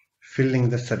 filling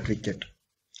the certificate.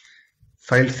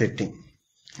 File setting.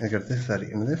 அதுக்கடுத்து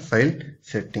என்னது, ஃபைல்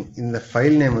செட்டிங். இந்த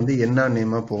ஃபைல் நேம் வந்து என்ன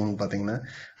நேமாக போகும்னு பார்த்தீங்கன்னா,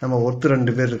 நம்ம ஒருத்தர்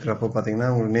 2 பேர் இருக்கிறப்போ பார்த்தீங்கன்னா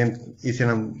உங்களுக்கு நேம் ஈஸியாக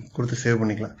நம்ம கொடுத்து சேவ்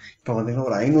பண்ணிக்கலாம். இப்போ பார்த்தீங்கன்னா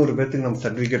ஒரு 500 பேர்த்துக்கு நம்ம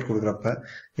சர்டிஃபிகேட் கொடுக்குறப்ப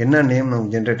என்ன நேம்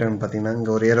நமக்கு ஜென்ரேட் ஆகுன்னு பார்த்தீங்கன்னா,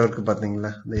 இங்கே ஒரு ஏரோ இருக்குது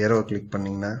பார்த்தீங்களா, அந்த ஏரோவை கிளிக்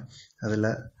பண்ணிங்கன்னா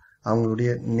அதில்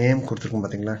அவங்களுடைய நேம் கொடுத்துருக்கோம்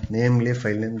பார்த்தீங்களா, நேம்லேயே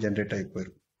ஃபைல் நேம் ஜென்ரேட் ஆகி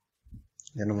போயிடும்.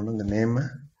 என்ன பண்ணணும், இந்த நேமை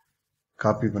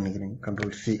காப்பி பண்ணிக்கிறீங்க,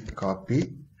 Ctrl+C காப்பி.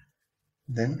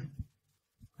 தென்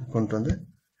கொண்டு வந்து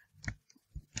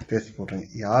பேஸ்ட் போட்டுருங்க.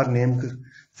 யார் நேமுக்கு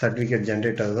சர்டிஃபிகேட்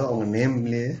ஜென்ரேட் ஆகுதோ அவங்க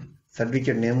நேம்லேயே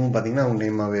சர்டிஃபிகேட் நேமும் பார்த்தீங்கன்னா அவங்க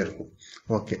நேமாகவே இருக்கும்.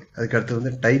 ஓகே, அதுக்கடுத்து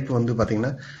வந்து டைப் வந்து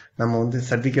பார்த்தீங்கன்னா நம்ம வந்து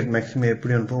சர்டிஃபிகேட் மேக்ஸிமம்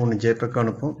எப்படி அனுப்புவோம், ஒன்று ஜேபெக்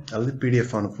அனுப்பும் அல்லது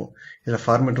பிடிஎஃப் அனுப்பும். இதில்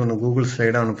ஃபார்மேட் ஒன்று கூகுள்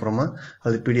ஸ்லைடாக அனுப்புகிறோமா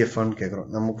அது பிடிஎஃப்னு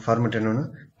கேட்குறோம். நமக்கு ஃபார்மேட் என்னென்னா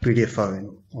பிடிஎஃபாக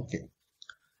வேணும். ஓகே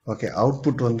ஓகே,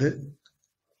 அவுட்புட் வந்து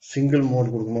சிங்கிள்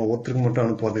மோட் கொடுக்குமா, ஒருத்தருக்கு மட்டும்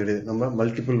அனுப்புவது கிடையாது. நம்ம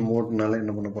மல்டிபிள் மோட்னால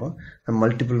என்ன பண்ண போகிறோம், நம்ம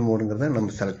மல்டிபிள் மோடுங்கிறத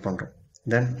நம்ம செலக்ட் பண்ணுறோம்.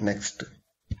 Then next.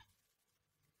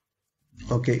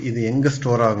 ஓகே, இது எங்கே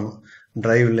ஸ்டோர் ஆகணும்,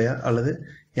 டிரைவ்லையா அல்லது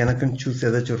எனக்குன்னு சூஸ்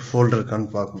ஏதாச்சும் ஒரு ஃபோல்டர் இருக்கான்னு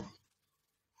பார்க்கணும்.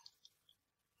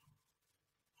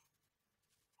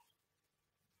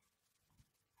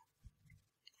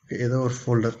 ஏதோ ஒரு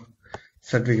ஃபோல்டர்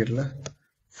சர்டிஃபிகேட்டில்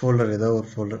ஃபோல்டர், ஏதோ ஒரு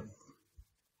ஃபோல்டர்.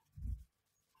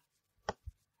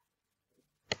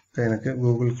 இப்போ எனக்கு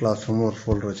கூகுள் கிளாஸ் ரூம் ஒரு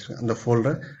ஃபோல்டர் வச்சுருக்கேன். அந்த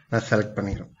ஃபோல்டரை நான் செலக்ட்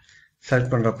பண்ணிக்கிறேன்.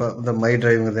 செலக்ட் பண்ணுறப்ப இந்த மை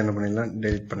டிரைவ்ங்கிறது என்ன பண்ணிடலாம்,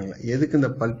 டெலிட் பண்ணிடலாம். எதுக்கு இந்த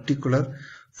பர்டிகுலர்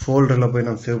ஃபோல்டரில் போய்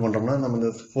நம்ம சேவ் பண்ணுறோம்னா, நம்ம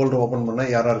இந்த ஃபோல்டர் ஓப்பன்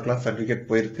பண்ணால் யாராருக்கெல்லாம் சர்டிஃபிகேட்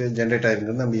போயிருக்கு, ஜென்ரேட்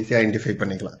ஆகிருக்குன்னு நம்ம ஈஸியாக ஐடென்டிஃபை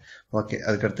பண்ணிக்கலாம். ஓகே,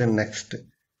 அதுக்கடுத்து நெக்ஸ்ட்.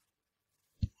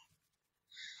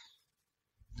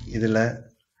 இதில்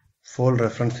ஃபோல்டர்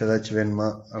ரெஃபரன்ஸ் ஏதாச்சும் வேணுமா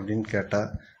அப்படின்னு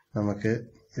கேட்டால் நமக்கு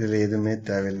இதில் எதுவுமே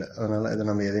தேவையில்லை. அதனால் இதை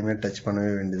நம்ம எதையுமே டச்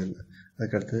பண்ணவே வேண்டியதில்லை.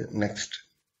 அதுக்கடுத்து நெக்ஸ்ட்.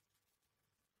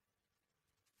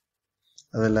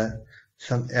 அதில்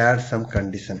ஆட் சம்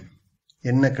கண்டிஷன்.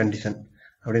 என்ன கண்டிஷன்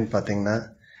அப்படின்னு பார்த்தீங்கன்னா,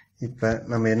 இப்போ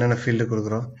நம்ம என்னென்ன ஃபீல்டு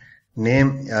கொடுக்குறோம்,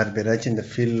 நேம் யார் பேராச்சும்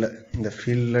இந்த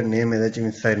ஃபீல்டில் நேம் ஏதாச்சும்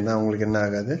மிஸ் ஆகிருந்தால் அவங்களுக்கு என்ன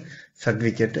ஆகாது,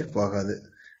 சர்டிஃபிகேட்டு போகாது.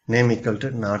 நேம் ஈக்குவல்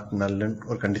டு நாட் நல்லுன்னு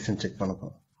ஒரு கண்டிஷன் செக்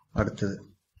பண்ணப்போம். அடுத்தது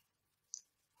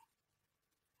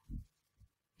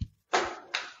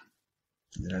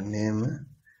இதில் நேமு,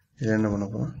 இதில் என்ன பண்ண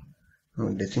போகிறோம்,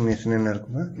 டெசிக்னேஷன் என்ன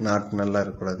இருக்குன்னா நாட் நல்லா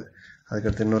இருக்கக்கூடாது.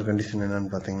 அதுக்கடுத்து இன்னொரு கண்டிஷன் என்னன்னு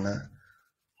பார்த்தீங்கன்னா,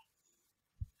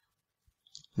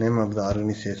 நேம் ஆஃப் த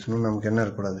ஆர்கனைசேஷனும் நமக்கு என்ன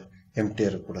இருக்கக்கூடாது, எம்டியாக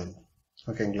இருக்கக்கூடாது.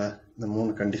 ஓகேங்களா? இந்த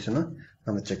 3 கண்டிஷனும்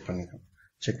நம்ம செக் பண்ணிக்கணும்.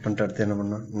 செக் பண்ணிட்டு அடுத்து என்ன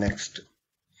பண்ணோம்,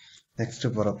 நெக்ஸ்ட்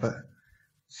போகிறப்ப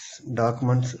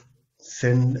டாக்குமெண்ட்ஸ்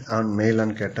சென்ட் ஆன்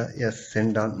மெயிலான்னு கேட்டால் S,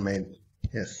 send on mail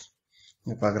S.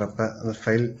 பார்க்குறப்ப அந்த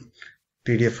ஃபைல்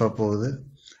பிடிஎஃபாக போகுது.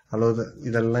 அல்லது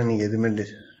இதெல்லாம் நீங்கள் எதுவுமே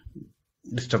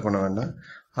டிஸ்டர்ப் பண்ண வேண்டாம்.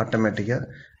 ஆட்டோமேட்டிக்காக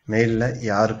மெயிலில்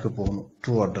யாருக்கு போகணும்,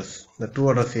 ட்ரூ அட்ரஸ். இந்த ட்ரூ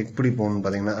அட்ரஸ் எப்படி போகணும்னு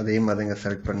பார்த்தீங்கன்னா அதே மாதிரி இங்கே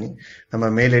செலக்ட் பண்ணி நம்ம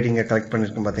மெயில் ஐடி இங்கே கலெக்ட்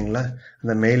பண்ணியிருக்கோம் பார்த்தீங்களா,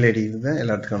 அந்த மெயில் ஐடி தான்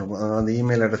எல்லாத்துக்கும் அனுப்பும். அதனால் அந்த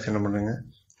இமெயில் அட்ரஸ் என்ன பண்ணுறீங்க,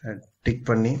 டிக்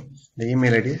பண்ணி இந்த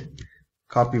இமெயில் ஐடியை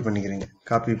காப்பி பண்ணிக்கிறீங்க.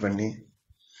 காப்பி பண்ணி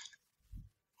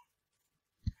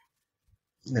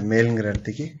இந்த மெயிலுங்கிற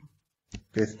இடத்துக்கு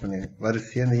பேஸ்ட் பண்ணிடுங்க.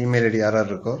 வரிசையாக இந்த இமெயில் ஐடி யார்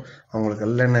யார் இருக்கோ அவங்களுக்கு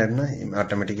எல்லாம் என்ன ஆயிடுனா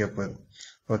ஆட்டோமேட்டிக்காக போயிடும்.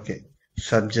 ஓகே,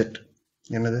 சப்ஜெக்ட்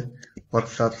என்னது,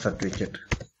 work shop certificate.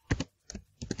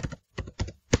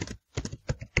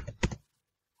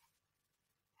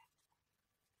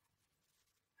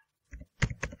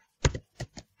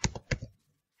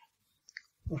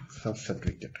 Work shop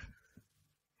certificate.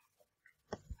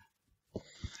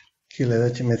 கீழே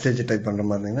ஏதாச்சும் மெசேஜ் டைப் பண்ணுற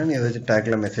மாதிரி இருந்தீங்கன்னா நீ ஏதாச்சும்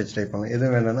டேக்ல மெசேஜ் டைப் பண்ணலாம்.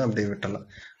 எதுவும் வேணும்னா அப்படியே விட்டலாம்.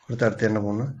 கொடுத்து அடுத்து என்ன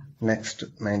பண்ணணும், நெக்ஸ்ட்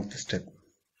 9th ஸ்டெப்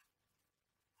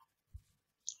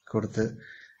கொடுத்து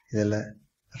இதில்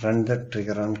ரன் த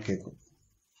ட்ரிகரான்னு கேட்கும்.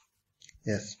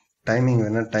 எஸ், டைமிங்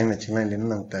வேணா டைம் வச்சுக்கலாம்,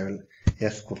 இல்லைன்னா நமக்கு தேவையில்லை.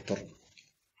 எஸ் கொடுத்துரும்.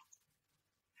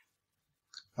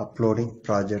 Uploading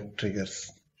project triggers.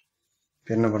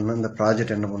 இப்போ என்ன பண்ணணும், இந்த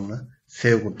ப்ராஜெக்ட் என்ன பண்ணணும்னா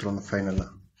சேவ் கொடுத்துருவோம்.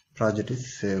 ஃபைனலாக ப்ராஜெக்ட் இஸ்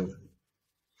சேவ்.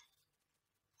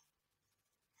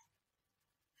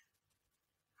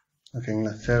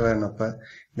 ஓகேங்களா, சேவ் ஆனப்ப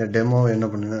இந்த டெமோவை என்ன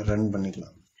பண்ணுன்னா ரன்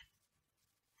பண்ணிக்கலாம்.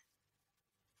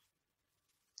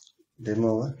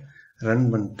 டெமோவை ரன்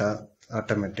பண்ணிட்டா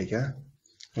ஆட்டோமேட்டிக்காக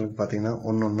உங்களுக்கு பார்த்தீங்கன்னா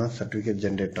ஒன்று ஒன்றா சர்டிஃபிகேட்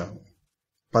ஜென்ரேட் ஆகும்.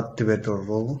 10 பேர்த்தோட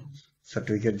ரோவும்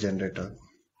சர்டிஃபிகேட் ஜென்ரேட் ஆகும்.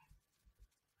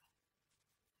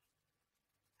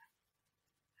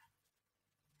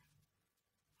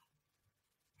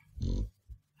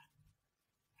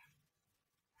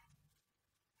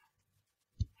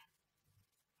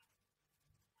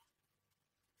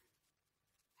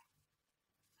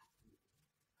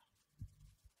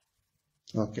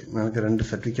 ஓகே, எனக்கு 2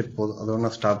 சர்டிஃபிகேட் போதும், அதோட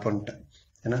நான் ஸ்டாப் பண்ணிட்டேன்.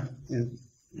 ஏன்னா இது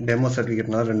டெமோ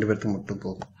சர்டிஃபிகேட்னால 2 பேர்த்துக்கு மட்டும்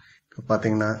போதும். இப்போ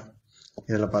பார்த்தீங்கன்னா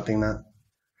இதில் பார்த்தீங்கன்னா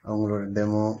அவங்களோட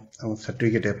டெமோ, அவங்க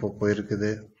சர்டிஃபிகேட் எப்போ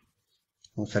போயிருக்குது,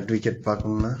 அவங்க சர்டிஃபிகேட்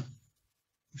பார்க்கணுன்னா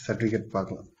சர்டிஃபிகேட்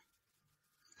பார்க்கலாம்.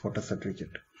 ஃபோட்டோ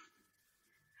சர்டிஃபிகேட்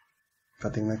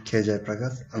பார்த்தீங்கன்னா K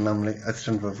Jayaprakash, Annamalai,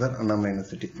 assistant professor, Annamalai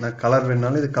university. நான் கலர்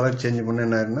வேணாலும் இது கலர் சேஞ்ச் பண்ண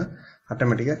என்ன ஆயிருன்னா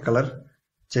ஆட்டோமேட்டிக்காக கலர்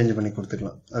சேஞ்ச் பண்ணி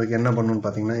கொடுத்துக்கலாம். அதுக்கு என்ன பண்ணணும்னு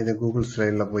பார்த்தீங்கன்னா இது கூகுள்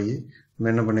ஸ்லைடில் போய் நம்ம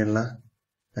என்ன பண்ணிடலாம்,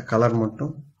 இந்த கலர்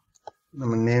மட்டும்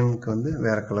நம்ம நேமுக்கு வந்து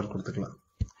வேறு கலர் கொடுத்துக்கலாம்.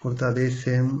 கொடுத்து அதே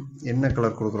சேம் என்ன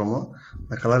கலர் கொடுக்குறோமோ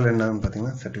அந்த கலர் என்னன்னு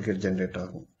பார்த்தீங்கன்னா சர்டிஃபிகேட் ஜென்ரேட்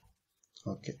ஆகும்.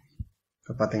 ஓகே,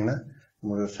 இப்போ பார்த்தீங்கன்னா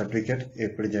உங்களுக்கு சர்டிஃபிகேட்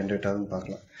எப்படி ஜென்ரேட் ஆகுதுன்னு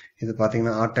பார்க்கலாம். இது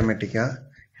பார்த்தீங்கன்னா ஆட்டோமேட்டிக்காக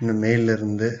இந்த மெயிலில்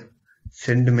இருந்து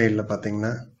சென்ட் மெயிலில்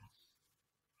பார்த்தீங்கன்னா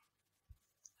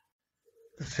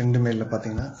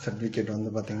சர்டிஃபிகேட்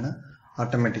வந்து பார்த்தீங்கன்னா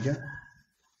ஆட்டோமேட்டிக்காக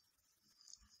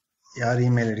யார்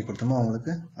இமெயில் ஐடி கொடுத்தோமோ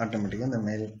அவங்களுக்கு ஆட்டோமேட்டிக்காக இந்த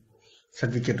மெயில்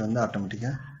சர்டிஃபிகேட் வந்து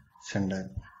ஆட்டோமேட்டிக்காக சென்ட்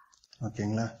ஆகும்.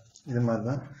 ஓகேங்களா, இது மாதிரி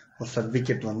தான் ஒரு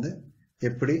சர்டிஃபிகேட் வந்து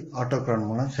எப்படி ஆட்டோகிராட்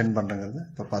மூலம் சென்ட் பண்ணுறங்கிறது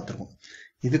இப்போ பார்த்துருக்கோம்.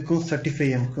 இதுக்கும்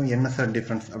சர்டிஃபைஎம்க்கும் என்ன சார்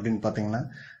டிஃப்ரென்ஸ் அப்படின்னு பார்த்தீங்கன்னா,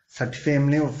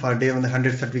 சர்டிஃபைஎம்லேயும் ஒரு ஃபர் டே வந்து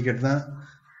 100 சர்டிஃபிகேட் தான்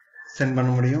சென்ட் பண்ண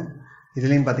முடியும்.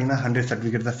 இதுலேயும் பார்த்தீங்கன்னா 100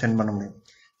 சர்டிஃபிகேட் தான் சென்ட் பண்ண முடியும்.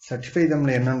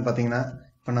 சர்டிஃபைஎம்ல என்னன்னு பார்த்தீங்கன்னா,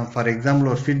 இப்போ நான் ஃபார் எக்ஸாம்பிள்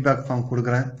ஒரு ஃபீட்பேக் ஃபார்ம்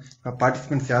கொடுக்குறேன். இப்போ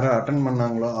பார்ட்டிசிபென்ட்ஸ் யாரோ அட்டன்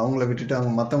பண்ணாங்களோ அவங்கள விட்டுட்டு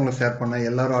அவங்க மற்றவங்களை ஷேர் பண்ணால்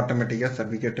எல்லாரும் ஆட்டோமேட்டிக்காக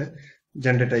சர்டிஃபிகேட்டு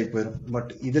ஜென்ரேட் ஆகி போயிடும். பட்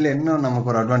இதில் என்ன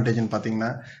நமக்கு ஒரு அட்வான்டேஜ்னு பார்த்தீங்கன்னா,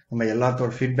 நம்ம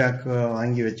எல்லாத்தோட ஃபீட்பேக்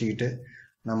வாங்கி வச்சுக்கிட்டு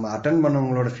நம்ம அட்டன்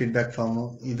பண்ணவங்களோட ஃபீட்பேக்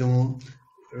ஃபார்மும் இதுவும்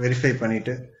வெரிஃபை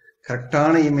பண்ணிவிட்டு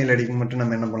கரெக்டான இமெயில் ஐடிக்கு மட்டும்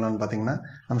நம்ம என்ன பண்ணலாம்னு பார்த்தீங்கன்னா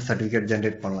நம்ம சர்டிஃபிகேட்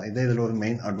ஜென்ரேட் பண்ணலாம். இது இதில் ஒரு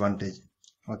main advantage.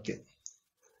 Okay,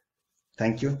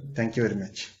 thank you very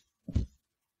much.